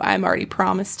 no, I'm already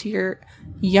promised to your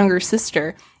younger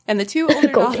sister. And the two older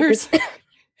daughters,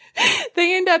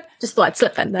 they end up... Just thought I'd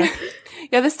slip in there.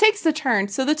 Yeah, this takes a turn.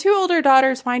 So the two older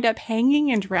daughters wind up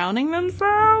hanging and drowning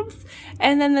themselves.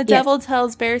 And then the devil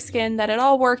tells Bearskin that it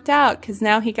all worked out because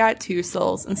now he got 2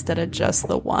 souls instead of just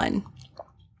the one.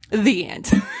 The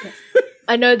end.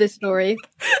 I know this story.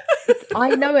 I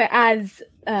know it as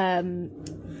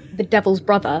the devil's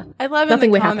brother. I love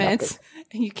in the comments,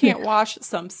 you can't wash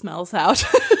some smells out.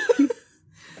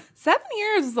 7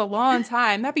 years is a long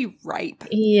time. That'd be ripe.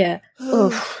 Yeah.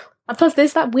 Oof. And plus,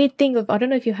 there's that weird thing of, I don't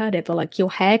know if you heard it, but like your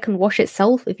hair can wash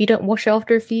itself if you don't wash it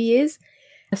after a few years.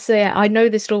 So yeah, I know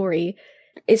the story.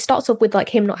 It starts off with like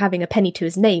him not having a penny to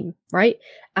his name, right?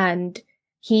 And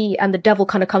the devil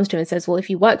kind of comes to him and says, well, if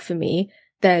you work for me,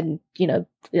 then,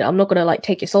 I'm not going to like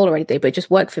take your soul or anything, but just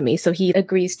work for me. So he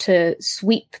agrees to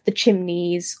sweep the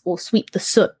chimneys or sweep the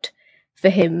soot for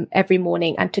him every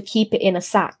morning and to keep it in a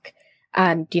sack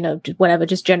and, whatever,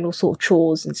 just general sort of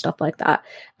chores and stuff like that.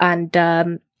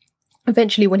 And,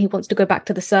 eventually when he wants to go back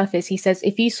to the surface, he says,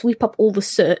 if you sweep up all the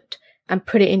soot and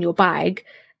put it in your bag,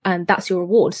 and that's your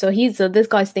reward. So this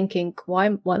guy's thinking, why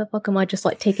the fuck am I just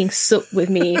like taking soot with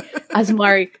me as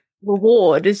my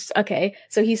reward? Is okay.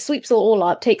 So he sweeps it all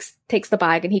up, takes the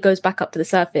bag, and he goes back up to the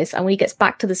surface. And when he gets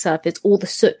back to the surface, all the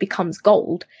soot becomes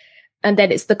gold. And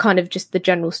then it's the kind of just the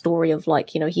general story of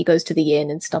like, he goes to the inn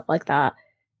and stuff like that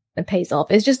and pays off.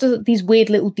 It's just these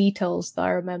weird little details that I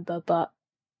remember, but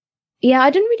yeah,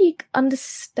 I didn't really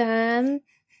understand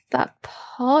that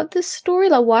part of the story.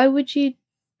 Like,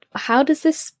 how does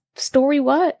this story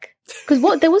work?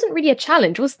 Because there wasn't really a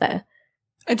challenge, was there?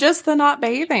 Just the not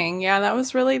bathing. Yeah, that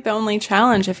was really the only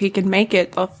challenge if he could make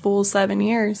it the full 7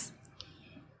 years.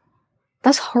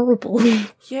 That's horrible.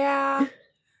 Yeah.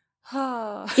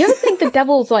 You ever think the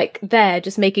devil's like there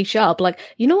just making shit up? Like,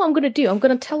 you know what I'm going to do? I'm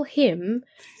going to tell him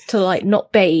to like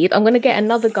not bathe. I'm going to get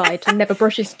another guy to never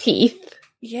brush his teeth.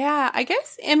 Yeah, I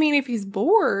guess, if he's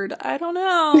bored, I don't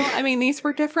know. These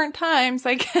were different times,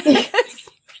 I guess.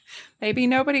 Maybe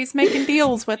nobody's making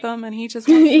deals with him and he just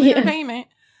wants the entertainment.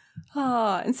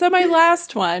 And so my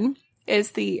last one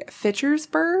is the Fitcher's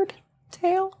Bird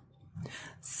tale.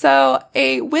 So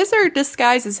a wizard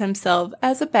disguises himself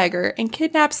as a beggar and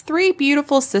kidnaps 3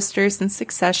 beautiful sisters in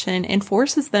succession and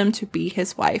forces them to be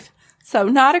his wife. So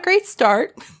not a great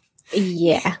start.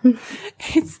 Yeah.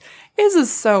 This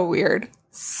is so weird.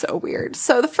 So weird.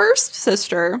 So the first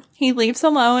sister, he leaves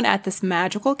alone at this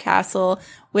magical castle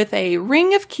with a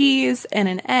ring of keys and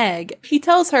an egg. He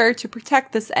tells her to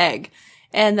protect this egg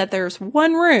and that there's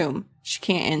one room she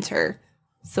can't enter.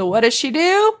 So what does she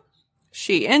do?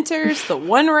 She enters the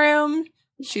one room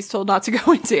she's told not to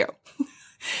go into.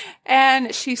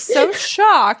 And she's so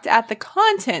shocked at the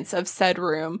contents of said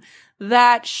room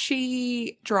that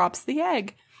she drops the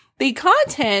egg. The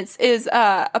contents is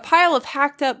a pile of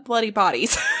hacked up bloody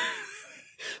bodies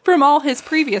from all his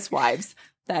previous wives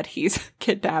that he's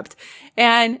kidnapped.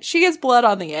 And she has blood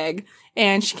on the egg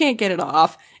and she can't get it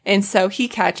off. And so he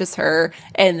catches her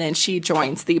and then she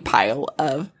joins the pile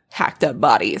of hacked up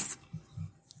bodies.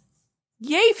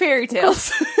 Yay, fairy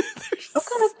tales. What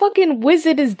kind of fucking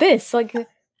wizard is this? Like,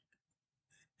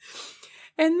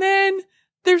 and then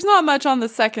there's not much on the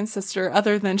second sister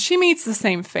other than she meets the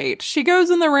same fate. She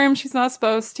goes in the room she's not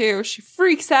supposed to. She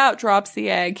freaks out, drops the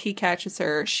egg. He catches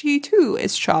her. She too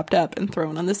is chopped up and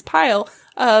thrown on this pile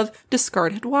of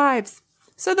discarded wives.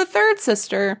 So the third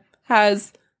sister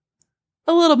has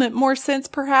a little bit more sense,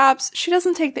 perhaps. She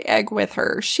doesn't take the egg with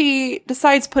her. She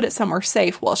decides to put it somewhere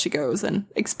safe while she goes and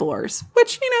explores,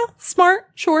 which, smart,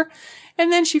 sure.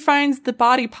 And then she finds the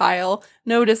body pile,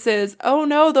 notices, oh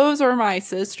no, those are my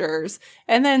sisters.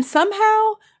 And then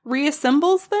somehow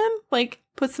reassembles them, like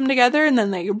puts them together and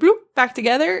then they bloop back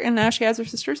together. And now she has her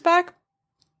sisters back.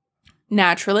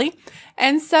 Naturally.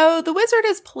 And so the wizard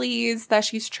is pleased that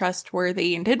she's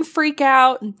trustworthy and didn't freak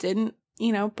out and didn't,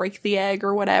 break the egg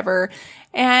or whatever.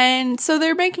 And so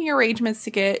they're making arrangements to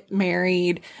get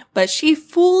married, but she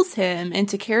fools him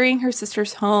into carrying her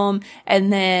sisters home.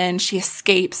 And then she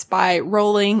escapes by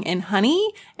rolling in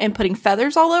honey and putting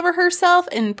feathers all over herself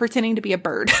and pretending to be a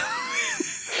bird.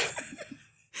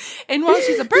 And while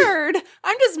she's a bird,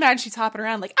 I'm just mad she's hopping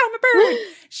around like, I'm a bird.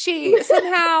 She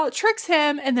somehow tricks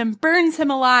him and then burns him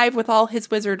alive with all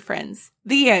his wizard friends.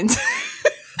 The end.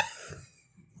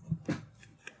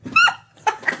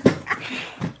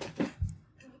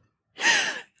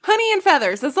 Honey and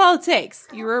feathers. That's all it takes.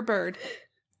 You were a bird.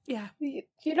 Yeah.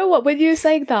 You know what? When you were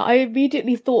saying that, I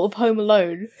immediately thought of Home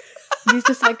Alone. He's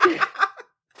just like,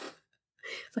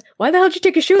 why the hell did you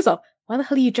take your shoes off? Why the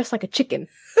hell are you dressed like a chicken?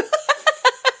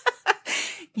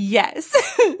 Yes.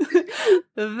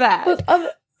 That.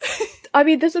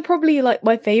 But, this is probably like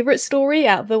my favorite story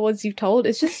out of the ones you've told.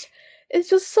 It's it's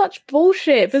just such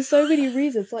bullshit for so many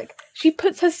reasons. Like, she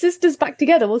puts her sisters back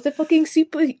together. Was there fucking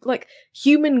super, like,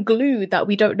 human glue that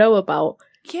we don't know about?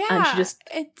 Yeah, and she just...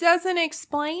 it doesn't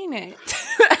explain it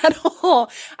at all.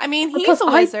 I mean, he's a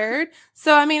wizard,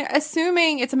 so I mean,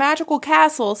 assuming it's a magical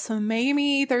castle, so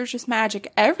maybe there's just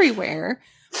magic everywhere.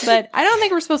 But I don't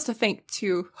think we're supposed to think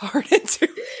too hard into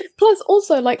it. Plus,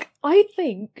 also, like, I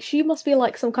think she must be,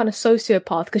 like, some kind of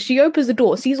sociopath, because she opens the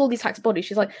door, sees all these hacked bodies,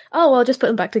 she's like, oh, well, just put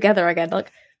them back together again.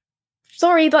 Like,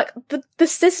 sorry, like, the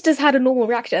sisters had a normal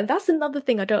reaction, and that's another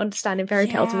thing I don't understand in fairy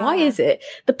tales. Why is it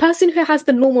the person who has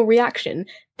the normal reaction,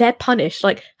 they're punished?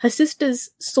 Like, her sisters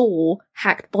saw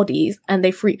hacked bodies, and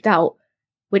they freaked out,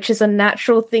 which is a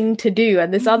natural thing to do,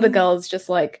 and this other girl's just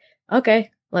like,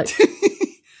 okay, like...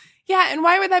 Yeah, and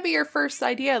why would that be your first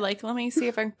idea? Like, let me see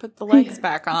if I can put the legs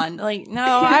back on. Like, no,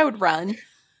 I would run.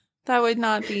 That would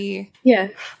not be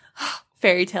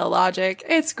fairy tale logic.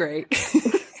 It's great.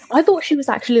 I thought she was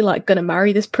actually, like, gonna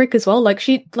marry this prick as well. Like,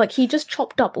 he just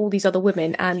chopped up all these other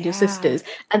women and your sisters,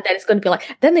 and then it's gonna be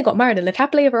like, then they got married and lived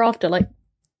happily ever after. Like,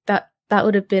 that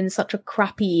would have been such a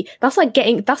crappy... That's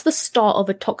the start of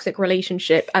a toxic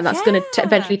relationship, and that's gonna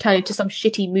eventually turn into some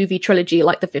shitty movie trilogy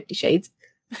like the 50 Shades.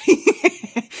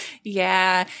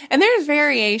 Yeah, and there's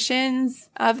variations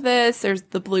of this. There's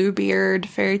the Bluebeard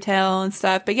fairy tale and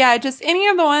stuff, but yeah, just any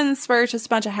of the ones where it's just a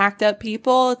bunch of hacked up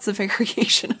people, it's a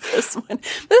variation of this one.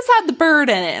 This had the bird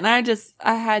in it, and I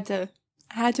had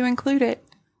to include it.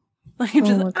 Like, I'm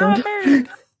just I'm a bird.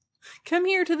 Come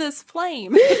here to this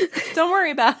flame. Don't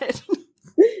worry about it.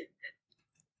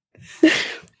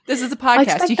 This is a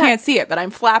podcast. You can't see it, but I'm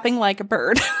flapping like a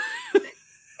bird.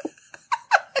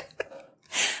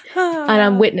 And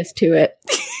I'm witness to it.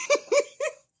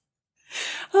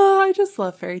 Oh, I just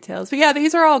love fairy tales. But yeah,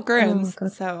 these are all Grimm's.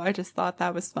 So I just thought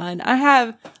that was fun.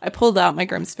 I pulled out my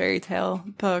Grimm's fairy tale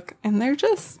book, and they're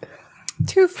just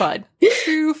too fun.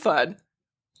 Too fun.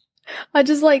 I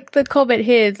just like the comment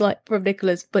here, it's like from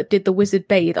Nicholas, but did the wizard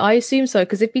bathe? I assume so,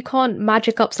 because if he can't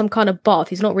magic up some kind of bath,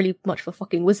 he's not really much of a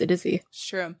fucking wizard, is he? It's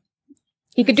true.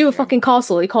 He could do a fucking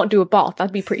castle, he can't do a bath.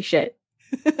 That'd be pretty shit.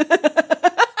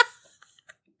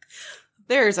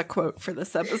 There's a quote for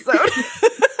this episode.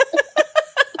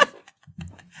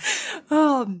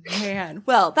 Oh, man.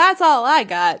 Well, that's all I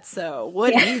got. So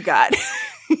what do you got?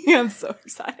 I'm so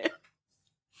excited.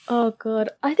 Oh, God.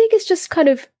 I think it's just kind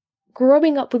of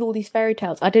growing up with all these fairy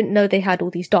tales. I didn't know they had all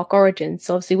these dark origins.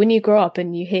 So obviously when you grow up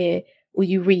and you hear or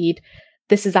you read,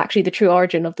 this is actually the true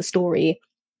origin of the story.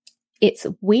 It's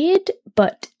weird,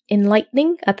 but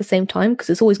enlightening at the same time, because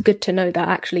it's always good to know that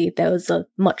actually there was a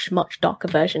much, much darker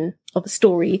version of a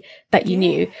story that you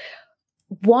knew.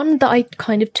 One that I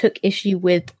kind of took issue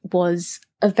with was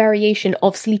a variation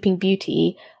of Sleeping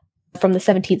Beauty from the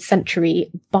 17th century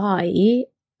by,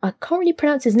 I can't really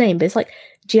pronounce his name, but it's like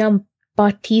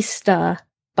Giambattista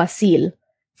Basile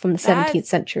from the 17th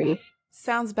century.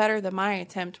 Sounds better than my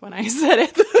attempt when I said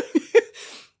it.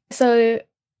 So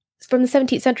it's from the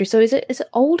 17th century. So is it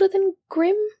older than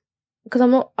Grimm? Because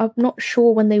I'm not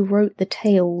sure when they wrote the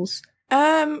tales.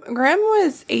 Grimm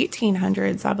was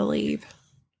 1800s, I believe.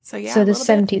 So yeah. So the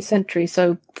 17th century,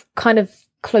 so kind of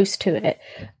close to it.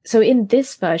 So in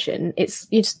this version, it's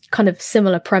kind of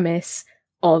similar premise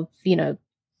of, you know,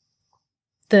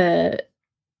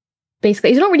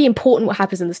 basically it's not really important what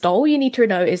happens in the story. All you need to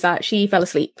know is that she fell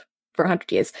asleep for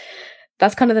 100 years.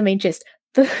 That's kind of the main gist.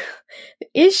 The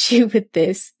issue with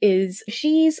this is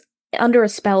she's under a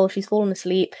spell, she's fallen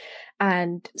asleep,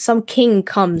 and some king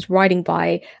comes riding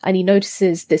by and he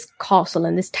notices this castle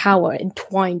and this tower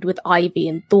entwined with ivy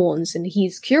and thorns, and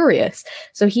he's curious.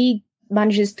 So he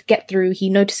manages to get through. He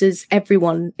notices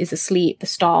everyone is asleep, the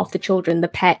staff, the children, the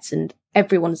pets, and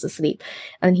everyone is asleep.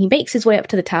 And he makes his way up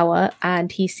to the tower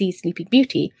and he sees Sleeping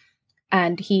Beauty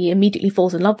and he immediately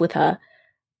falls in love with her.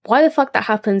 Why the fuck that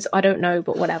happens, I don't know,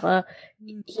 but whatever.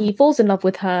 He falls in love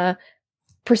with her,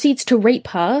 proceeds to rape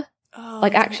her. Oh,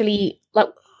 like, actually, like,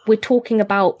 we're talking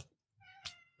about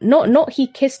not he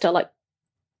kissed her, like,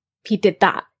 he did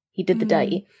that. He did the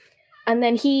dirty. And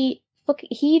then he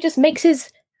just makes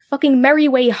his fucking merry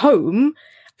way home,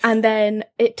 and then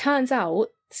it turns out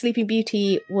Sleeping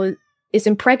Beauty is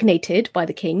impregnated by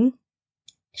the king.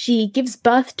 She gives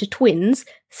birth to twins,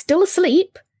 still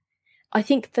asleep. I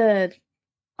think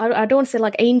I don't want to say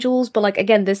like angels, but like,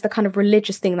 again, there's the kind of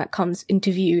religious thing that comes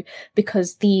into view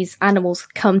because these animals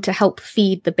come to help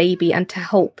feed the baby and to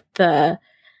help the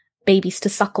babies to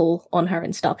suckle on her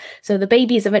and stuff. So the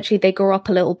babies eventually, they grow up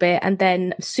a little bit, and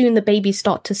then soon the babies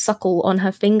start to suckle on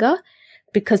her finger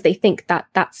because they think that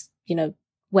that's, you know,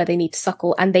 where they need to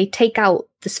suckle, and they take out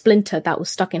the splinter that was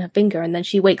stuck in her finger, and then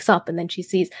she wakes up and then she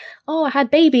sees, oh, I had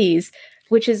babies,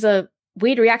 which is a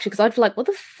weird reaction because I'd feel like, what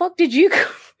the fuck did you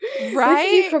where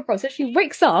did you come from? So she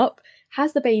wakes up,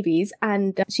 has the babies,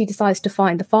 and she decides to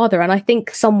find the father. And I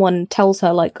think someone tells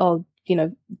her like, oh, you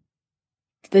know,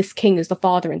 this king is the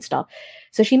father and stuff.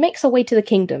 So she makes her way to the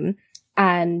kingdom,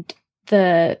 and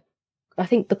I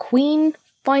think the queen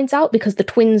finds out because the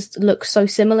twins look so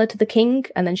similar to the king,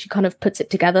 and then she kind of puts it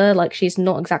together like she's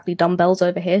not exactly dumbbells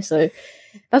over here. So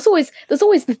there's always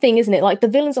the thing, isn't it? Like the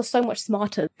villains are so much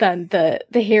smarter than the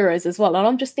heroes as well. And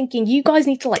I'm just thinking, you guys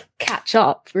need to like catch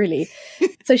up, really.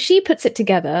 So she puts it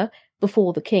together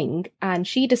before the king, and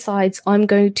she decides, I'm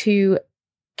going to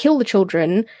kill the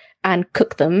children and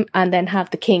cook them and then have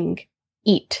the king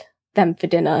eat them for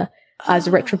dinner as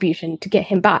a retribution to get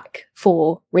him back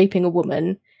for raping a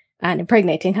woman and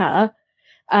impregnating her.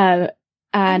 I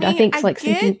think it's like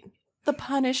the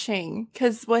punishing,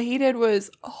 because what he did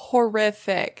was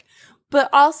horrific, but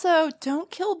also don't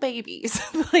kill babies.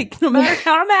 Like, no matter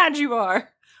how mad you are,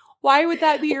 why would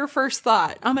that be your first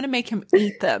thought? I'm gonna make him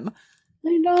eat them.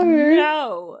 I know.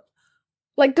 No.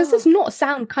 Like, does this not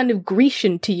sound kind of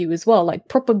Grecian to you as well? Like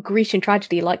proper Grecian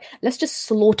tragedy? Like, let's just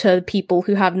slaughter people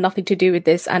who have nothing to do with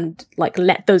this and like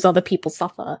let those other people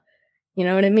suffer. You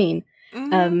know what I mean?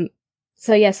 Mm-hmm.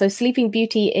 So Sleeping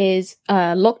Beauty is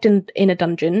locked in a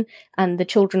dungeon, and the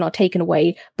children are taken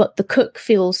away, but the cook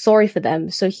feels sorry for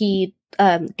them, so he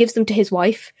gives them to his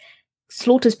wife,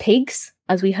 slaughters pigs,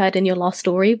 as we heard in your last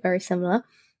story, very similar,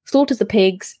 slaughters the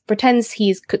pigs, pretends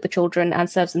he's cooked the children, and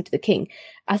serves them to the king.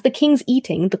 As the king's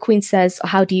eating, the queen says,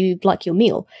 how do you like your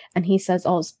meal? And he says,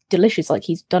 oh, it's delicious, like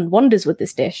he's done wonders with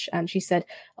this dish. And she said,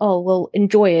 oh, well,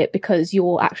 enjoy it because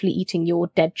you're actually eating your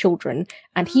dead children.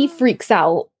 And he freaks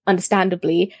out,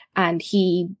 understandably, and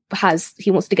he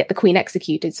wants to get the queen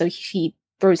executed, so he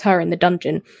throws her in the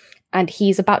dungeon, and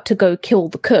he's about to go kill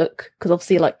the cook because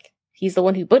obviously like he's the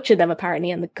one who butchered them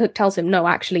apparently, and the cook tells him, no,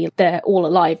 actually they're all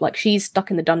alive, like she's stuck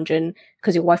in the dungeon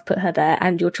because your wife put her there,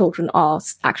 and your children are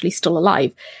actually still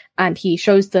alive. And he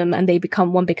shows them, and they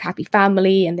become one big happy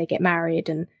family, and they get married,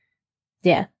 and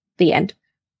yeah, the end.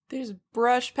 They just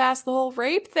brush past the whole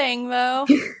rape thing though.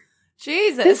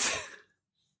 Jesus.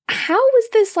 How is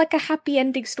this like a happy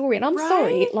ending story? And I'm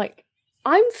sorry, like,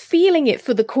 I'm feeling it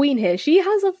for the queen here. She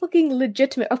has a fucking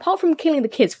legitimate, apart from killing the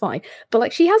kids, fine, but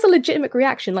like she has a legitimate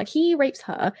reaction. Like he rapes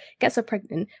her, gets her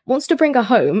pregnant, wants to bring her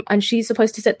home, and she's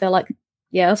supposed to sit there like,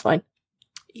 yeah, that's fine.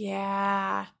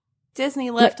 Yeah.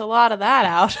 Disney left a lot of that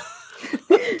out.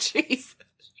 Jeez.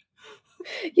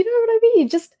 You know what I mean?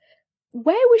 Just,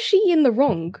 where was she in the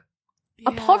wrong? Yeah.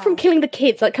 Apart from killing the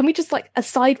kids, like, can we just, like,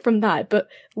 aside from that, but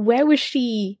where was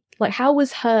she, like, how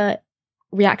was her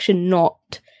reaction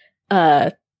not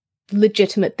a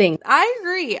legitimate thing? I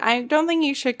agree. I don't think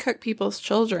you should cook people's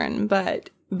children, but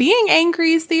being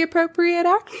angry is the appropriate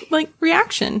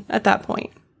reaction at that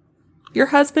point. Your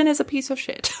husband is a piece of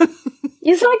shit.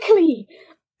 Exactly.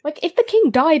 Like, if the king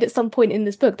died at some point in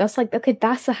this book, that's like, okay,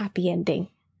 that's a happy ending.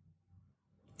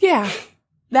 Yeah.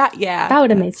 That would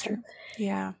have made sense.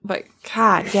 Yeah. But,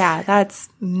 God, yeah, I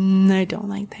don't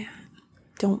like that.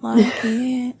 Don't like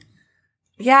it.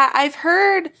 Yeah, I've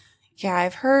heard,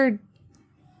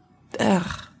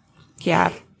 ugh.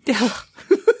 Yeah. Ugh.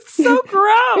 So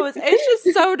gross. It's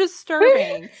just so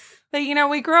disturbing. That, you know,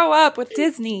 we grow up with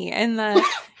Disney and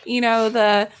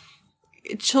the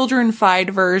children-fied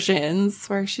versions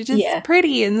where she's just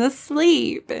pretty and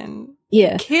asleep and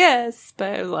kiss,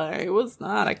 but like, it was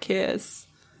not a kiss.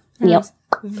 Yep.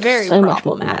 Very so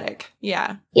problematic.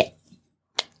 Yeah. Yeah.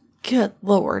 Good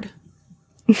Lord.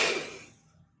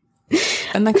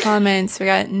 In the comments, we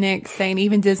got Nick saying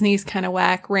even Disney's kind of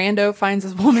whack. Rando finds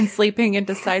his woman sleeping and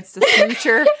decides to smooch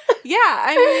her. Yeah,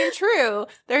 I mean, true.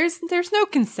 There's no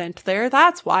consent there.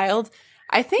 That's wild.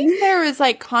 I think there was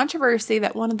like controversy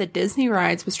that one of the Disney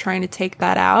rides was trying to take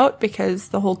that out because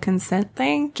the whole consent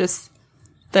thing, just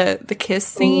the kiss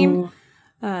scene.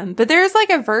 But there's like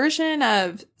a version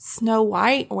of Snow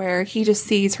White where he just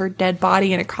sees her dead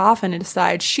body in a coffin and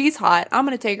decides she's hot. I'm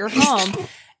going to take her home.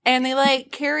 And they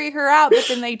like carry her out, but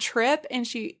then they trip and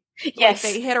they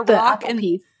hit a rock and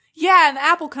and the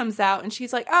apple comes out and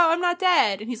she's like, oh, I'm not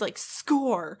dead. And he's like,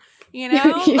 score, you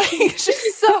know? Like, it's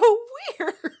just so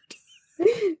weird.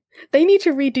 They need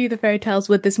to redo the fairy tales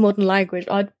with this modern language.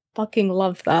 I'd fucking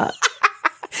love that.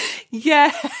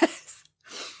 Yes.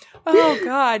 Oh,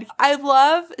 God. I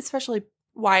love, especially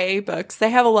YA books. They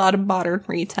have a lot of modern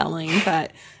retelling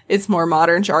that is more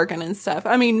modern jargon and stuff.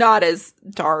 I mean, not as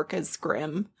dark as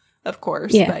Grimm, of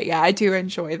course. Yeah. But yeah, I do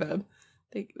enjoy them.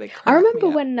 They I remember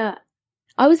when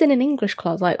I was in an English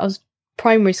class, like I was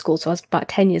primary school, so I was about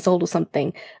 10 years old or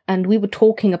something, and we were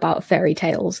talking about fairy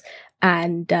tales,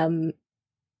 and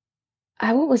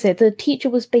what was it? The teacher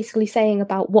was basically saying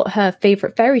about what her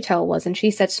favorite fairy tale was, and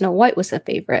she said Snow White was her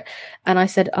favorite. And I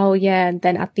said, oh yeah. And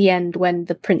then at the end, when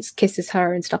the prince kisses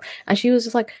her and stuff, and she was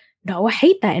just like, no, I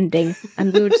hate that ending.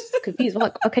 And we were just confused. We're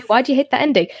like, okay, why do you hate that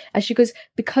ending? And she goes,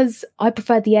 because I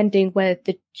prefer the ending where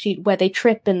they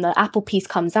trip and the apple piece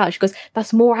comes out. She goes,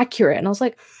 that's more accurate. And I was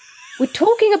like, we're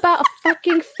talking about a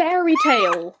fucking fairy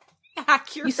tale.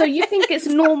 Accurate. So you think it's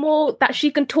normal that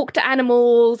she can talk to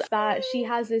animals, that she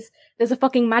has there's a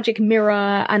fucking magic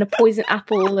mirror and a poison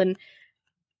apple,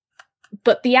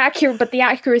 but the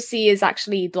accuracy is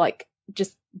actually like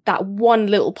just that one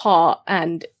little part,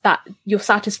 and that you're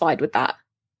satisfied with that.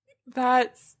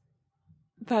 That's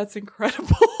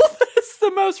incredible. That's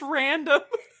the most random.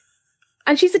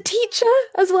 And she's a teacher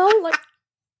as well, like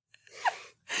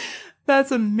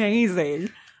that's amazing.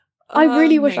 I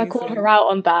really wish I called her out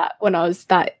on that when I was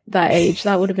that age.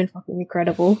 That would have been fucking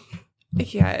incredible.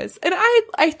 Yes. And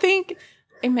I think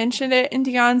I mentioned it in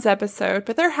Dion's episode,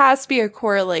 but there has to be a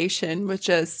correlation with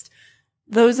just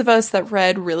those of us that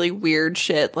read really weird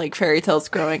shit like fairy tales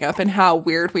growing up and how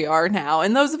weird we are now.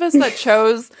 And those of us that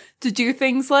chose to do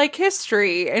things like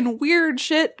history and weird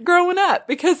shit growing up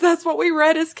because that's what we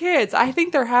read as kids. I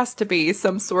think there has to be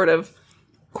some sort of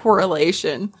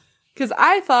correlation. Because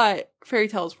I thought fairy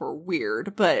tales were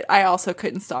weird, but I also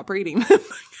couldn't stop reading them.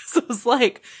 Because I was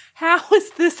like, how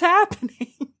is this happening?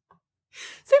 Same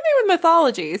thing with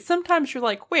mythology. Sometimes you're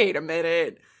like, wait a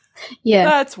minute. Yeah.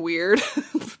 That's weird.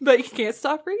 But you can't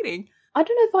stop reading. I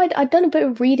don't know if I'd done a bit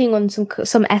of reading on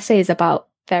some essays about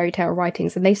fairy tale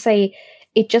writings, and they say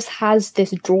it just has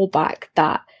this drawback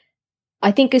that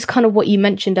I think is kind of what you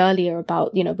mentioned earlier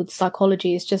about, with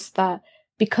psychology. It's just that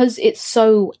because it's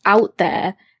so out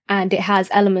there, and it has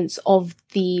elements of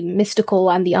the mystical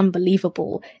and the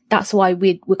unbelievable, that's why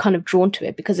we're kind of drawn to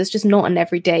it, because it's just not an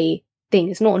everyday thing.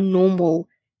 It's not a normal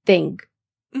thing.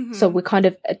 Mm-hmm. So we're kind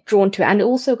of drawn to it. And it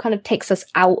also kind of takes us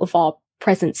out of our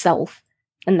present self,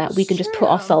 and that we can just put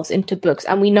ourselves into books,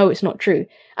 and we know it's not true.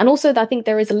 And also I think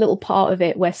there is a little part of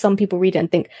it where some people read it and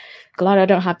think, glad I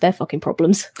don't have their fucking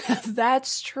problems.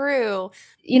 That's true.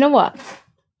 You know what?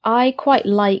 I quite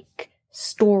like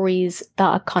stories that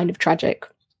are kind of tragic.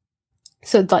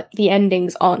 So like the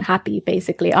endings aren't happy,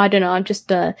 basically. I don't know. I'm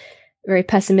just a very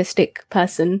pessimistic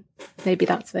person. Maybe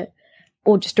that's it.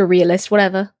 Or just a realist,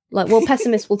 whatever. Like, well,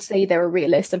 pessimists will say they're a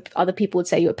realist and other people would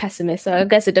say you're a pessimist. So I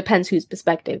guess it depends whose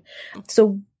perspective.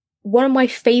 So one of my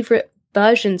favorite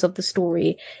versions of the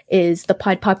story is The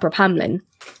Pied Piper of Hamelin.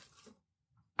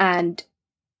 And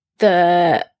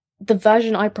the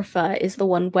version I prefer is the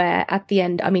one where at the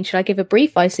end, I mean, should I give a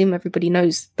brief? I assume everybody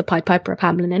knows The Pied Piper of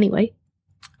Hamelin anyway.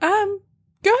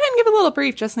 Go ahead and give a little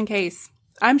brief just in case.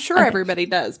 I'm sure everybody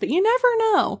does, but you never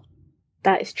know.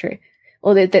 That is true.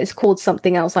 Or it's called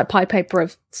something else, like Pied Piper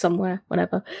of somewhere,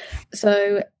 whatever.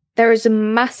 So there is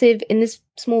in this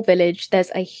small village, there's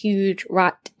a huge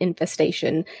rat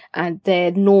infestation, and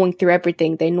they're gnawing through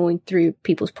everything. They're gnawing through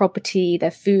people's property, their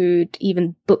food,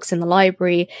 even books in the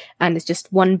library, and it's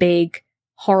just one big,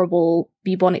 horrible,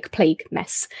 bubonic plague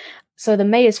mess. So the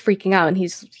mayor's freaking out, and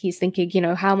he's thinking,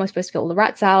 how am I supposed to get all the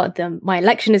rats out? My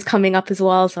election is coming up as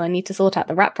well, so I need to sort out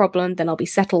the rat problem, then I'll be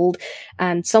settled.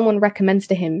 And someone recommends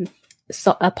to him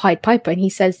a Pied Piper, and he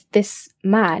says, this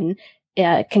man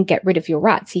can get rid of your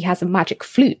rats. He has a magic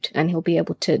flute, and he'll be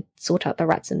able to sort out the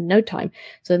rats in no time.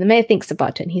 So the mayor thinks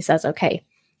about it, and he says, okay.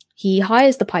 He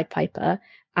hires the Pied Piper,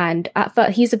 and at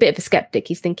first he's a bit of a skeptic.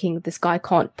 He's thinking this guy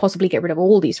can't possibly get rid of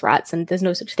all these rats, and there's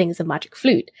no such thing as a magic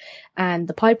flute. And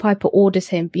the Pied Piper orders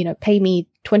him, pay me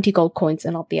 20 gold coins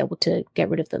and I'll be able to get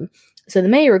rid of them. So the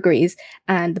mayor agrees,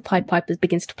 and the Pied Piper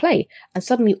begins to play. And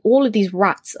suddenly all of these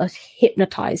rats are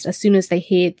hypnotized as soon as they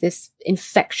hear this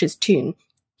infectious tune.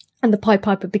 And the Pied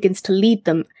Piper begins to lead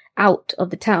them out of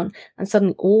the town. And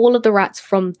suddenly all of the rats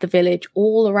from the village,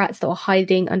 all the rats that were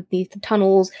hiding underneath the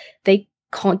tunnels, they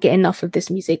can't get enough of this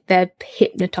music. They're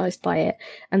hypnotized by it.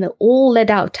 And they're all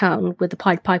led out of town with the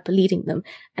Pied Piper leading them.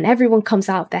 And everyone comes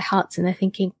out of their huts and they're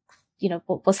thinking,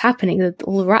 what's happening?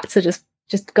 All the rats are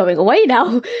just going away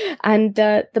now. And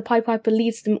the Pied Piper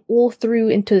leads them all through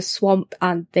into the swamp,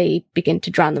 and they begin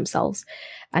to drown themselves.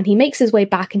 And he makes his way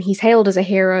back, and he's hailed as a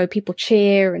hero. People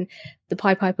cheer, and the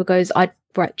Pied Piper goes,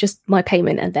 right, just my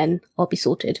payment, and then I'll be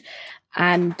sorted.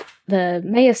 And the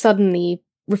mayor suddenly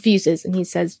refuses, and he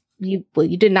says, you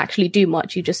didn't actually do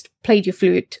much. You just played your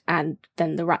flute and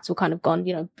then the rats were kind of gone.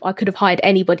 You know, I could have hired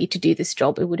anybody to do this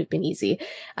job. It would have been easy.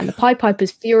 And the Pied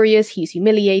Piper's furious. He's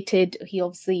humiliated. He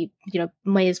obviously, you know,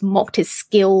 may has mocked his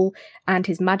skill and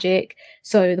his magic.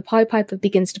 So the Pied Piper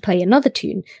begins to play another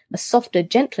tune, a softer,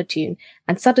 gentler tune.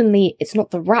 And suddenly it's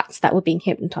not the rats that were being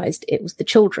hypnotized. It was the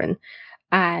children.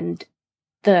 And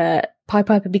the Pied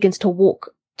Piper begins to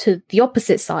walk to the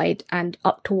opposite side and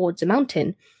up towards a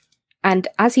mountain. And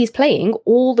as he's playing,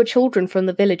 all the children from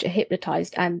the village are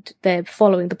hypnotized and they're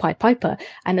following the Pied Piper.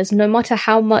 And as no matter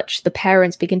how much the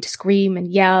parents begin to scream and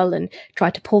yell and try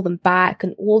to pull them back,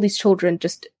 and all these children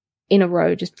just in a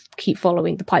row just keep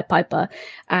following the Pied Piper.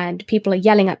 And people are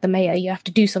yelling at the mayor, you have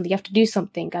to do something, you have to do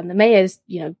something. And the mayor's,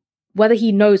 you know, whether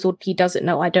he knows or he doesn't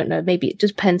know, I don't know. Maybe it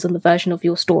just depends on the version of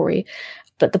your story.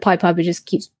 But the Pied Piper just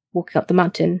keeps walking up the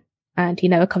mountain and he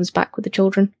never comes back with the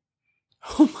children.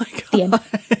 Oh my God. The end.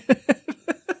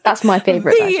 That's my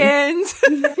favorite The end.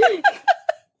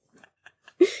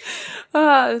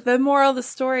 The moral of the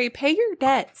story, pay your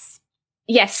debts.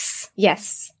 Yes.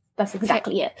 That's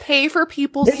exactly it. Pay for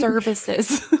people's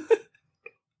services.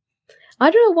 I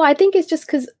don't know why. I think it's just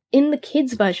because in the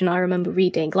kids' version I remember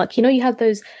reading, like, you know, you had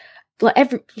those, like,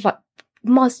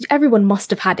 everyone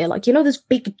must have had it. Like, you know, those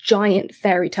big giant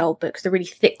fairy tale books, the really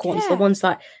thick ones, the ones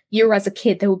that you as a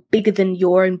kid, they were bigger than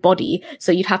your own body.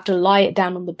 So you'd have to lie it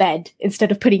down on the bed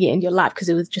instead of putting it in your lap because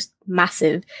it was just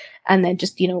massive. And then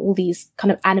just, you know, all these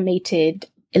kind of animated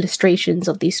illustrations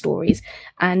of these stories.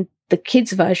 And the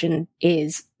kids' version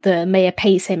is the mayor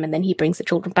pays him and then he brings the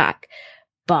children back.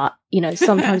 But, you know,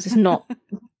 sometimes it's not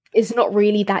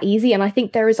really that easy. And I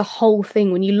think there is a whole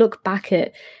thing when you look back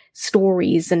at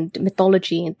stories and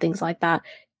mythology and things like that,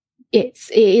 it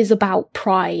is about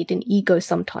pride and ego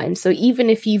sometimes. So even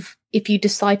if you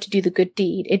decide to do the good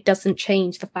deed, it doesn't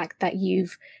change the fact that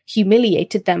you've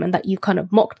humiliated them and that you've kind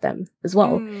of mocked them as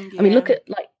well. I mean, look at,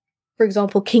 like, for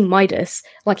example, King Midas.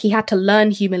 Like, he had to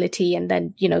learn humility and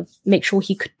then, you know, make sure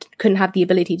he couldn't have the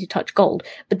ability to touch gold.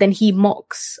 But then he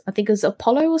mocks, I think it was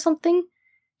Apollo or something.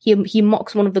 He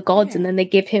mocks one of the gods and then they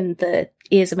give him the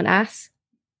ears of an ass.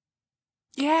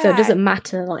 Yeah. So it doesn't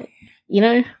matter, like, you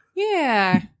know?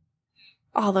 Yeah.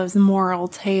 All those moral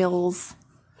tales.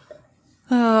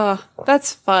 Oh,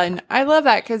 that's fun. I love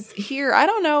that because here, I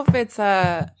don't know if it's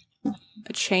a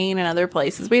chain in other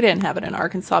places. We didn't have it in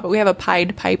Arkansas, but we have a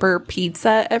Pied Piper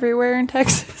pizza everywhere in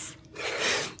Texas.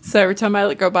 So every time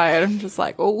I go by it, I'm just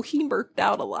like, oh, he birthed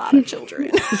out a lot of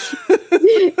children.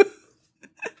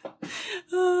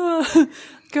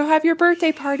 Go have your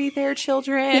birthday party there,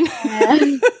 children.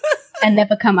 And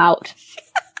never come out.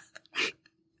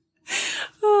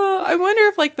 I wonder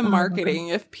if, like, the marketing,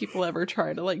 if people ever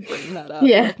try to, like, bring that up.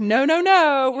 Yeah. Like,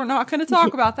 no, we're not going to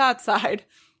talk about that side.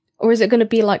 Or is it going to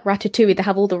be like Ratatouille? They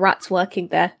have all the rats working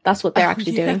there. That's what they're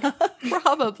actually doing.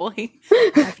 Probably.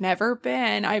 I've never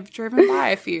been. I've driven by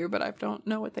a few, but I don't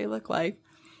know what they look like.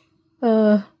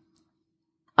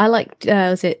 I liked,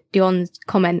 was it Dion's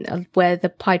comment of where the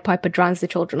Pied Piper drowns the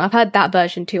children? I've heard that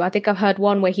version too. I think I've heard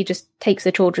one where he just takes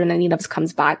the children and he never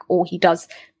comes back, or he does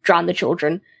drown the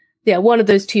children. Yeah, one of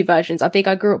those two versions. I think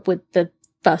I grew up with the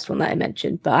first one that I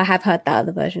mentioned, but I have heard that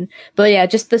other version. But yeah,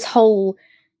 just this whole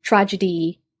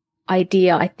tragedy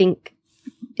idea, I think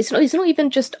it's not even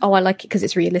just, oh, I like it because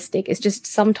it's realistic. It's just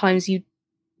sometimes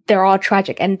there are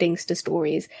tragic endings to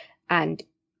stories, and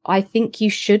I think you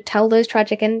should tell those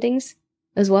tragic endings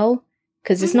as well,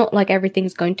 because it's not like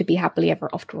everything's going to be happily ever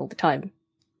after all the time.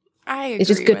 I agree. It's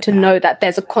just good to know that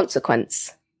there's a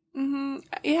consequence. Mm-hmm.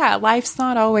 Yeah, life's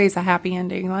not always a happy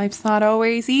ending. Life's not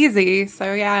always easy.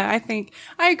 So yeah, I think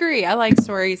I agree. I like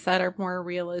stories that are more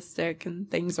realistic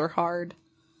and things are hard.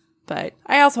 But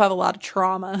I also have a lot of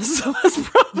trauma, so that's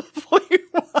probably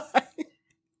why.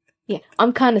 Yeah,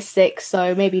 I'm kind of sick,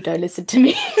 so maybe don't listen to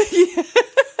me.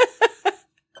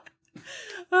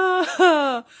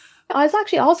 I was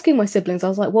actually asking my siblings, I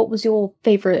was like, what was your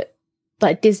favorite,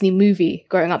 like, Disney movie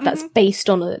growing up that's based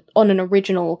on an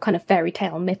original kind of fairy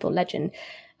tale, myth or legend?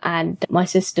 And my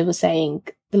sister was saying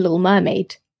The Little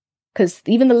Mermaid, because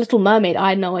even The Little Mermaid, I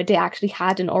had no idea, actually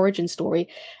had an origin story.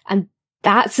 And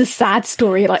that's a sad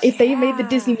story. Like, if they made the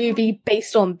Disney movie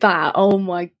based on that, oh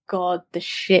my God, the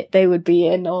shit they would be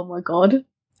in. Oh my God.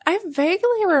 I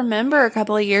vaguely remember a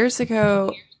couple of years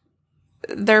ago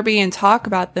there being talk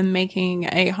about them making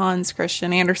a Hans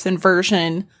Christian Andersen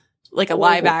version, like a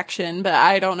live action, but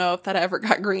I don't know if that ever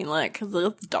got greenlit because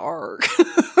it's dark.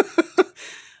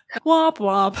 Womp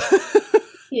womp.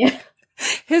 Yeah.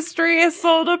 History is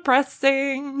so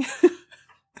depressing.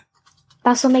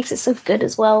 That's what makes it so good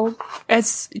as well.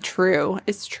 It's true.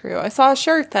 It's true. I saw a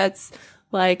shirt that's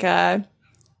like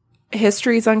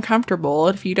history's uncomfortable.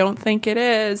 If you don't think it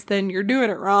is, then you're doing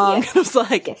it wrong. Yes. I was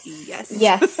like, Yes.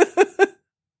 Yes.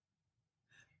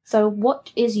 So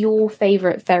what is your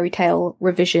favorite fairy tale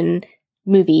revision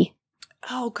movie?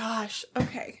 Oh, gosh.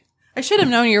 Okay. I should have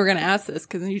known you were going to ask this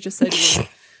because you just said you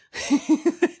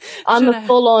were. I'm a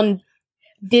full-on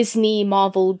Disney,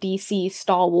 Marvel, DC,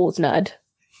 Star Wars nerd.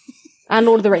 And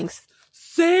Lord of the Rings.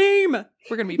 Same.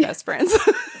 We're going to be best friends.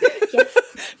 Yes.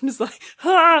 I'm just like,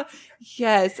 ah.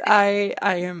 Yes, I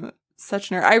am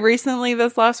such a nerd. I recently,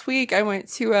 this last week, I went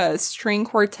to a string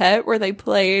quartet where they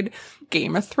played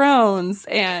Game of Thrones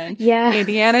and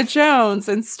Indiana Jones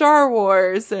and Star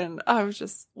Wars, and I was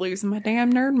just losing my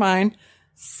damn nerd mind.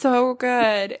 So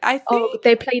good. I think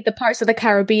they played the Pirates of the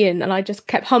Caribbean, and I just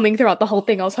kept humming throughout the whole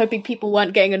thing. I was hoping people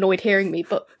weren't getting annoyed hearing me,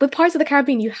 but with Pirates of the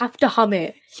Caribbean, you have to hum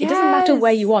it. Yes. It doesn't matter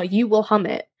where you are, you will hum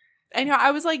it. I know.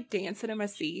 I was like dancing in my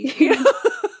seat, you know,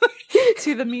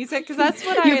 to the music, because that's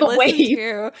what I listen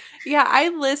to. Yeah, I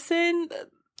listen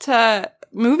to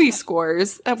movie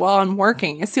scores while I'm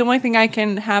working. It's the only thing I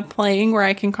can have playing where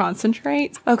I can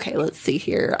concentrate. Okay, let's see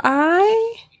here.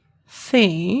 I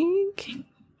think...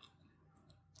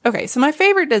 Okay, so my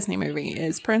favorite Disney movie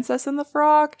is Princess and the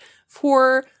Frog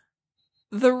for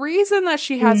the reason that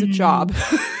she has a job.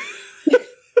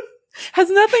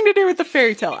 Has nothing to do with the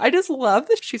fairy tale. I just love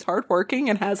that she's hardworking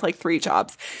and has like 3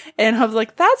 jobs. And I was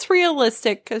like, that's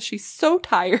realistic because she's so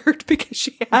tired because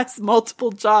she has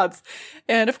multiple jobs.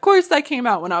 And of course that came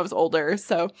out when I was older.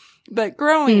 So, but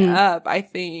growing up, I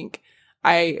think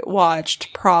I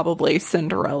watched probably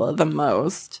Cinderella the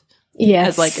most. Yes.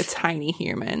 As like a tiny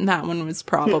human. That one was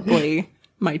probably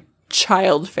my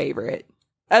child favorite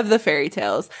of the fairy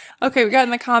tales. Okay, we got in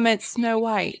the comments Snow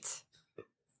White.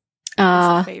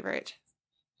 What's your favorite?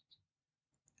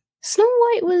 Snow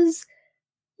White was,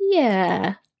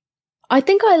 I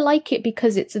think I like it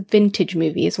because it's a vintage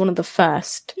movie. It's one of the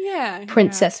first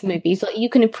princess movies. Like, you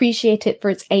can appreciate it for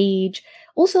its age.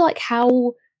 Also, like,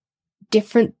 how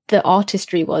different the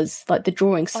artistry was, like the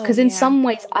drawings. Because in some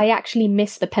ways, I actually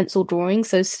miss the pencil drawing.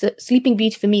 So Sleeping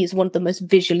Beauty for me is one of the most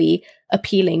visually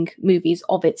appealing movies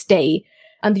of its day.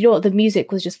 And you know what? The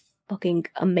music was just fucking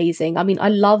amazing. I mean, I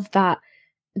love that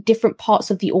different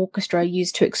parts of the orchestra are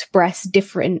used to express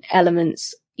different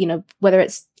elements, you know, whether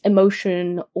it's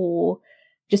emotion or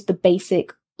just the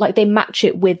basic, like they match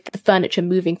it with the furniture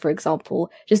moving, for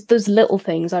example. Just those little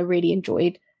things I really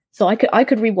enjoyed. So I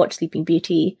could rewatch Sleeping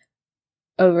Beauty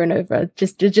over and over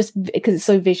just because it's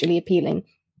so visually appealing.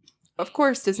 Of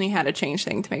course, Disney had to change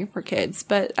things to make it for kids,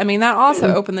 but I mean, that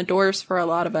also opened the doors for a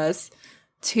lot of us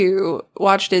to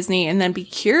watch Disney and then be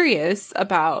curious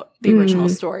about the original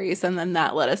stories. And then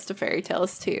that led us to fairy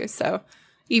tales too. So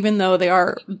even though they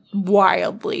are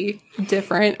wildly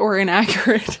different or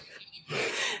inaccurate,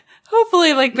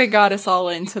 hopefully like they got us all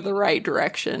into the right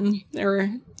direction or,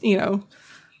 you know,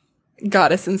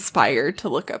 got us inspired to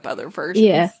look up other versions.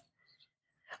 Yeah.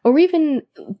 Or even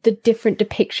the different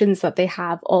depictions that they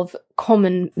have of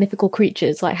common mythical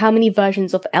creatures. Like, how many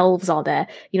versions of elves are there?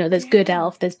 You know, there's good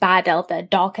elf, there's bad elf, there are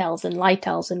dark elves and light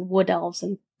elves and wood elves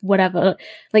and whatever.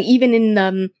 Like, even in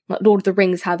like Lord of the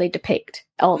Rings, how they depict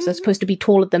elves, they're supposed to be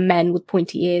taller than men with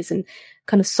pointy ears and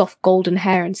kind of soft golden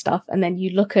hair and stuff. And then you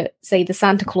look at, say, the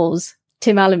Santa Claus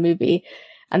Tim Allen movie,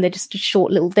 and they're just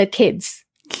short little, they're kids.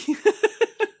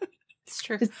 It's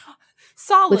true.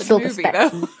 Solid movie,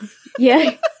 though.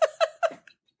 Yeah.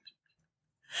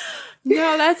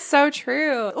 No, that's so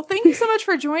true. Well, thank you so much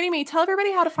for joining me. Tell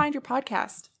everybody how to find your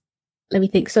podcast. Let me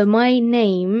think. So my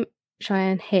name,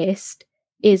 Cheyenne Hist,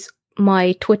 is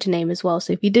my Twitter name as well.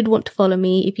 So if you did want to follow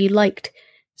me, if you liked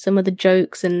some of the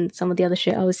jokes and some of the other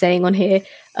shit I was saying on here,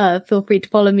 feel free to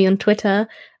follow me on Twitter.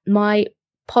 My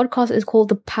podcast is called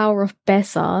The Power of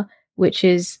Besa, which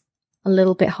is a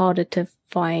little bit harder to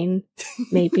find,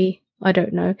 maybe. I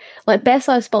don't know. Like,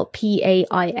 Besa is spelled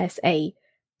Paisa.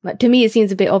 Like, to me, it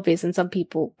seems a bit obvious, and some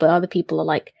people, but other people are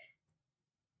like,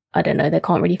 I don't know, they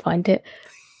can't really find it.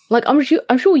 Like, I'm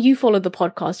sure you follow the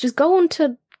podcast. Just go on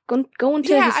to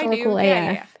Historical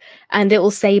AF, and it will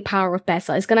say Power of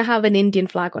Besa. It's going to have an Indian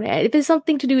flag on it. If it's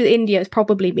something to do with India, it's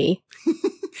probably me.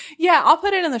 Yeah, I'll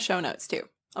put it in the show notes too.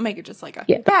 I'll make it just like a...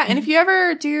 Yeah, and if you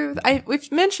ever do...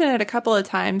 we've mentioned it a couple of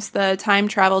times, the Time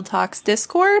Travel Talks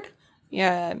Discord.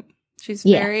 Yeah, she's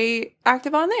very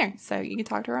active on there, so you can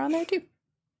talk to her on there too.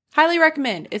 Highly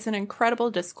recommend. It's an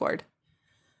incredible Discord.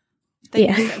 They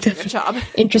do such a good job.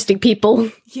 Interesting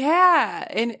people. Yeah,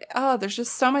 and there's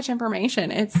just so much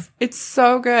information. It's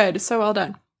so good, so well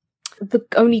done. The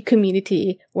only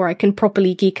community where I can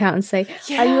properly geek out and say,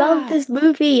 I love this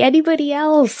movie. Anybody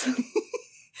else?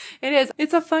 It is.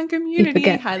 It's a fun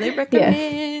community. Highly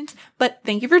recommend. Yeah. But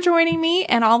thank you for joining me,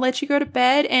 and I'll let you go to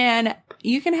bed, and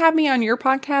you can have me on your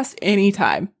podcast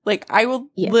anytime. Like, I will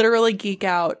literally geek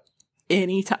out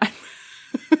anytime.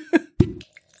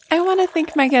 I want to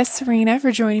thank my guest Serena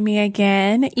for joining me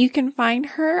again. You can find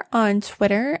her on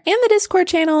Twitter and the Discord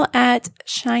channel at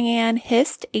Cheyenne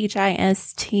Hist,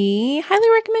 H-I-S-T.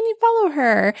 Highly recommend you follow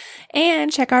her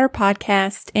and check out her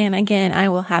podcast. And again, I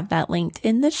will have that linked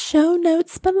in the show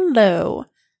notes below.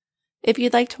 If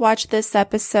you'd like to watch this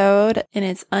episode in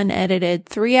its unedited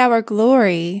 3-hour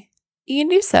glory, you can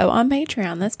do so on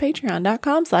Patreon. That's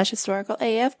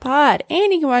patreon.com/historicalafpod.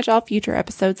 And you can watch all future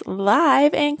episodes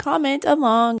live and comment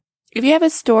along. If you have a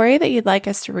story that you'd like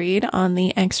us to read on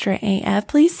the Extra AF,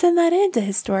 please send that in to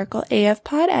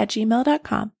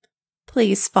historicalafpod@gmail.com.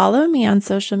 Please follow me on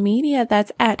social media.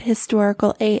 That's at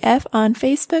historicalaf on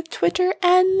Facebook, Twitter,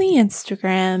 and the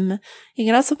Instagram. You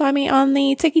can also find me on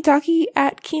the TikTok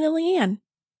at Keena Leanne.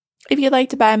 If you'd like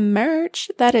to buy merch,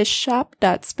 that is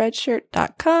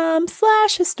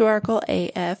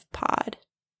shop.spreadshirt.com/historicalafpod.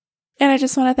 And I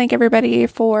just want to thank everybody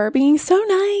for being so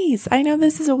nice. I know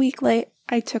this is a week late.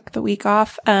 I took the week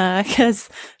off because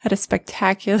I had a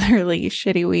spectacularly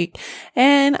shitty week.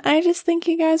 And I just think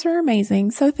you guys are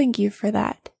amazing. So thank you for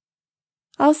that.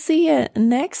 I'll see you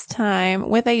next time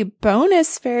with a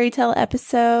bonus fairy tale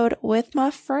episode with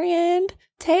my friend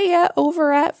Taya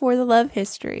over at For the Love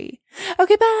History.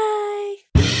 Okay, bye.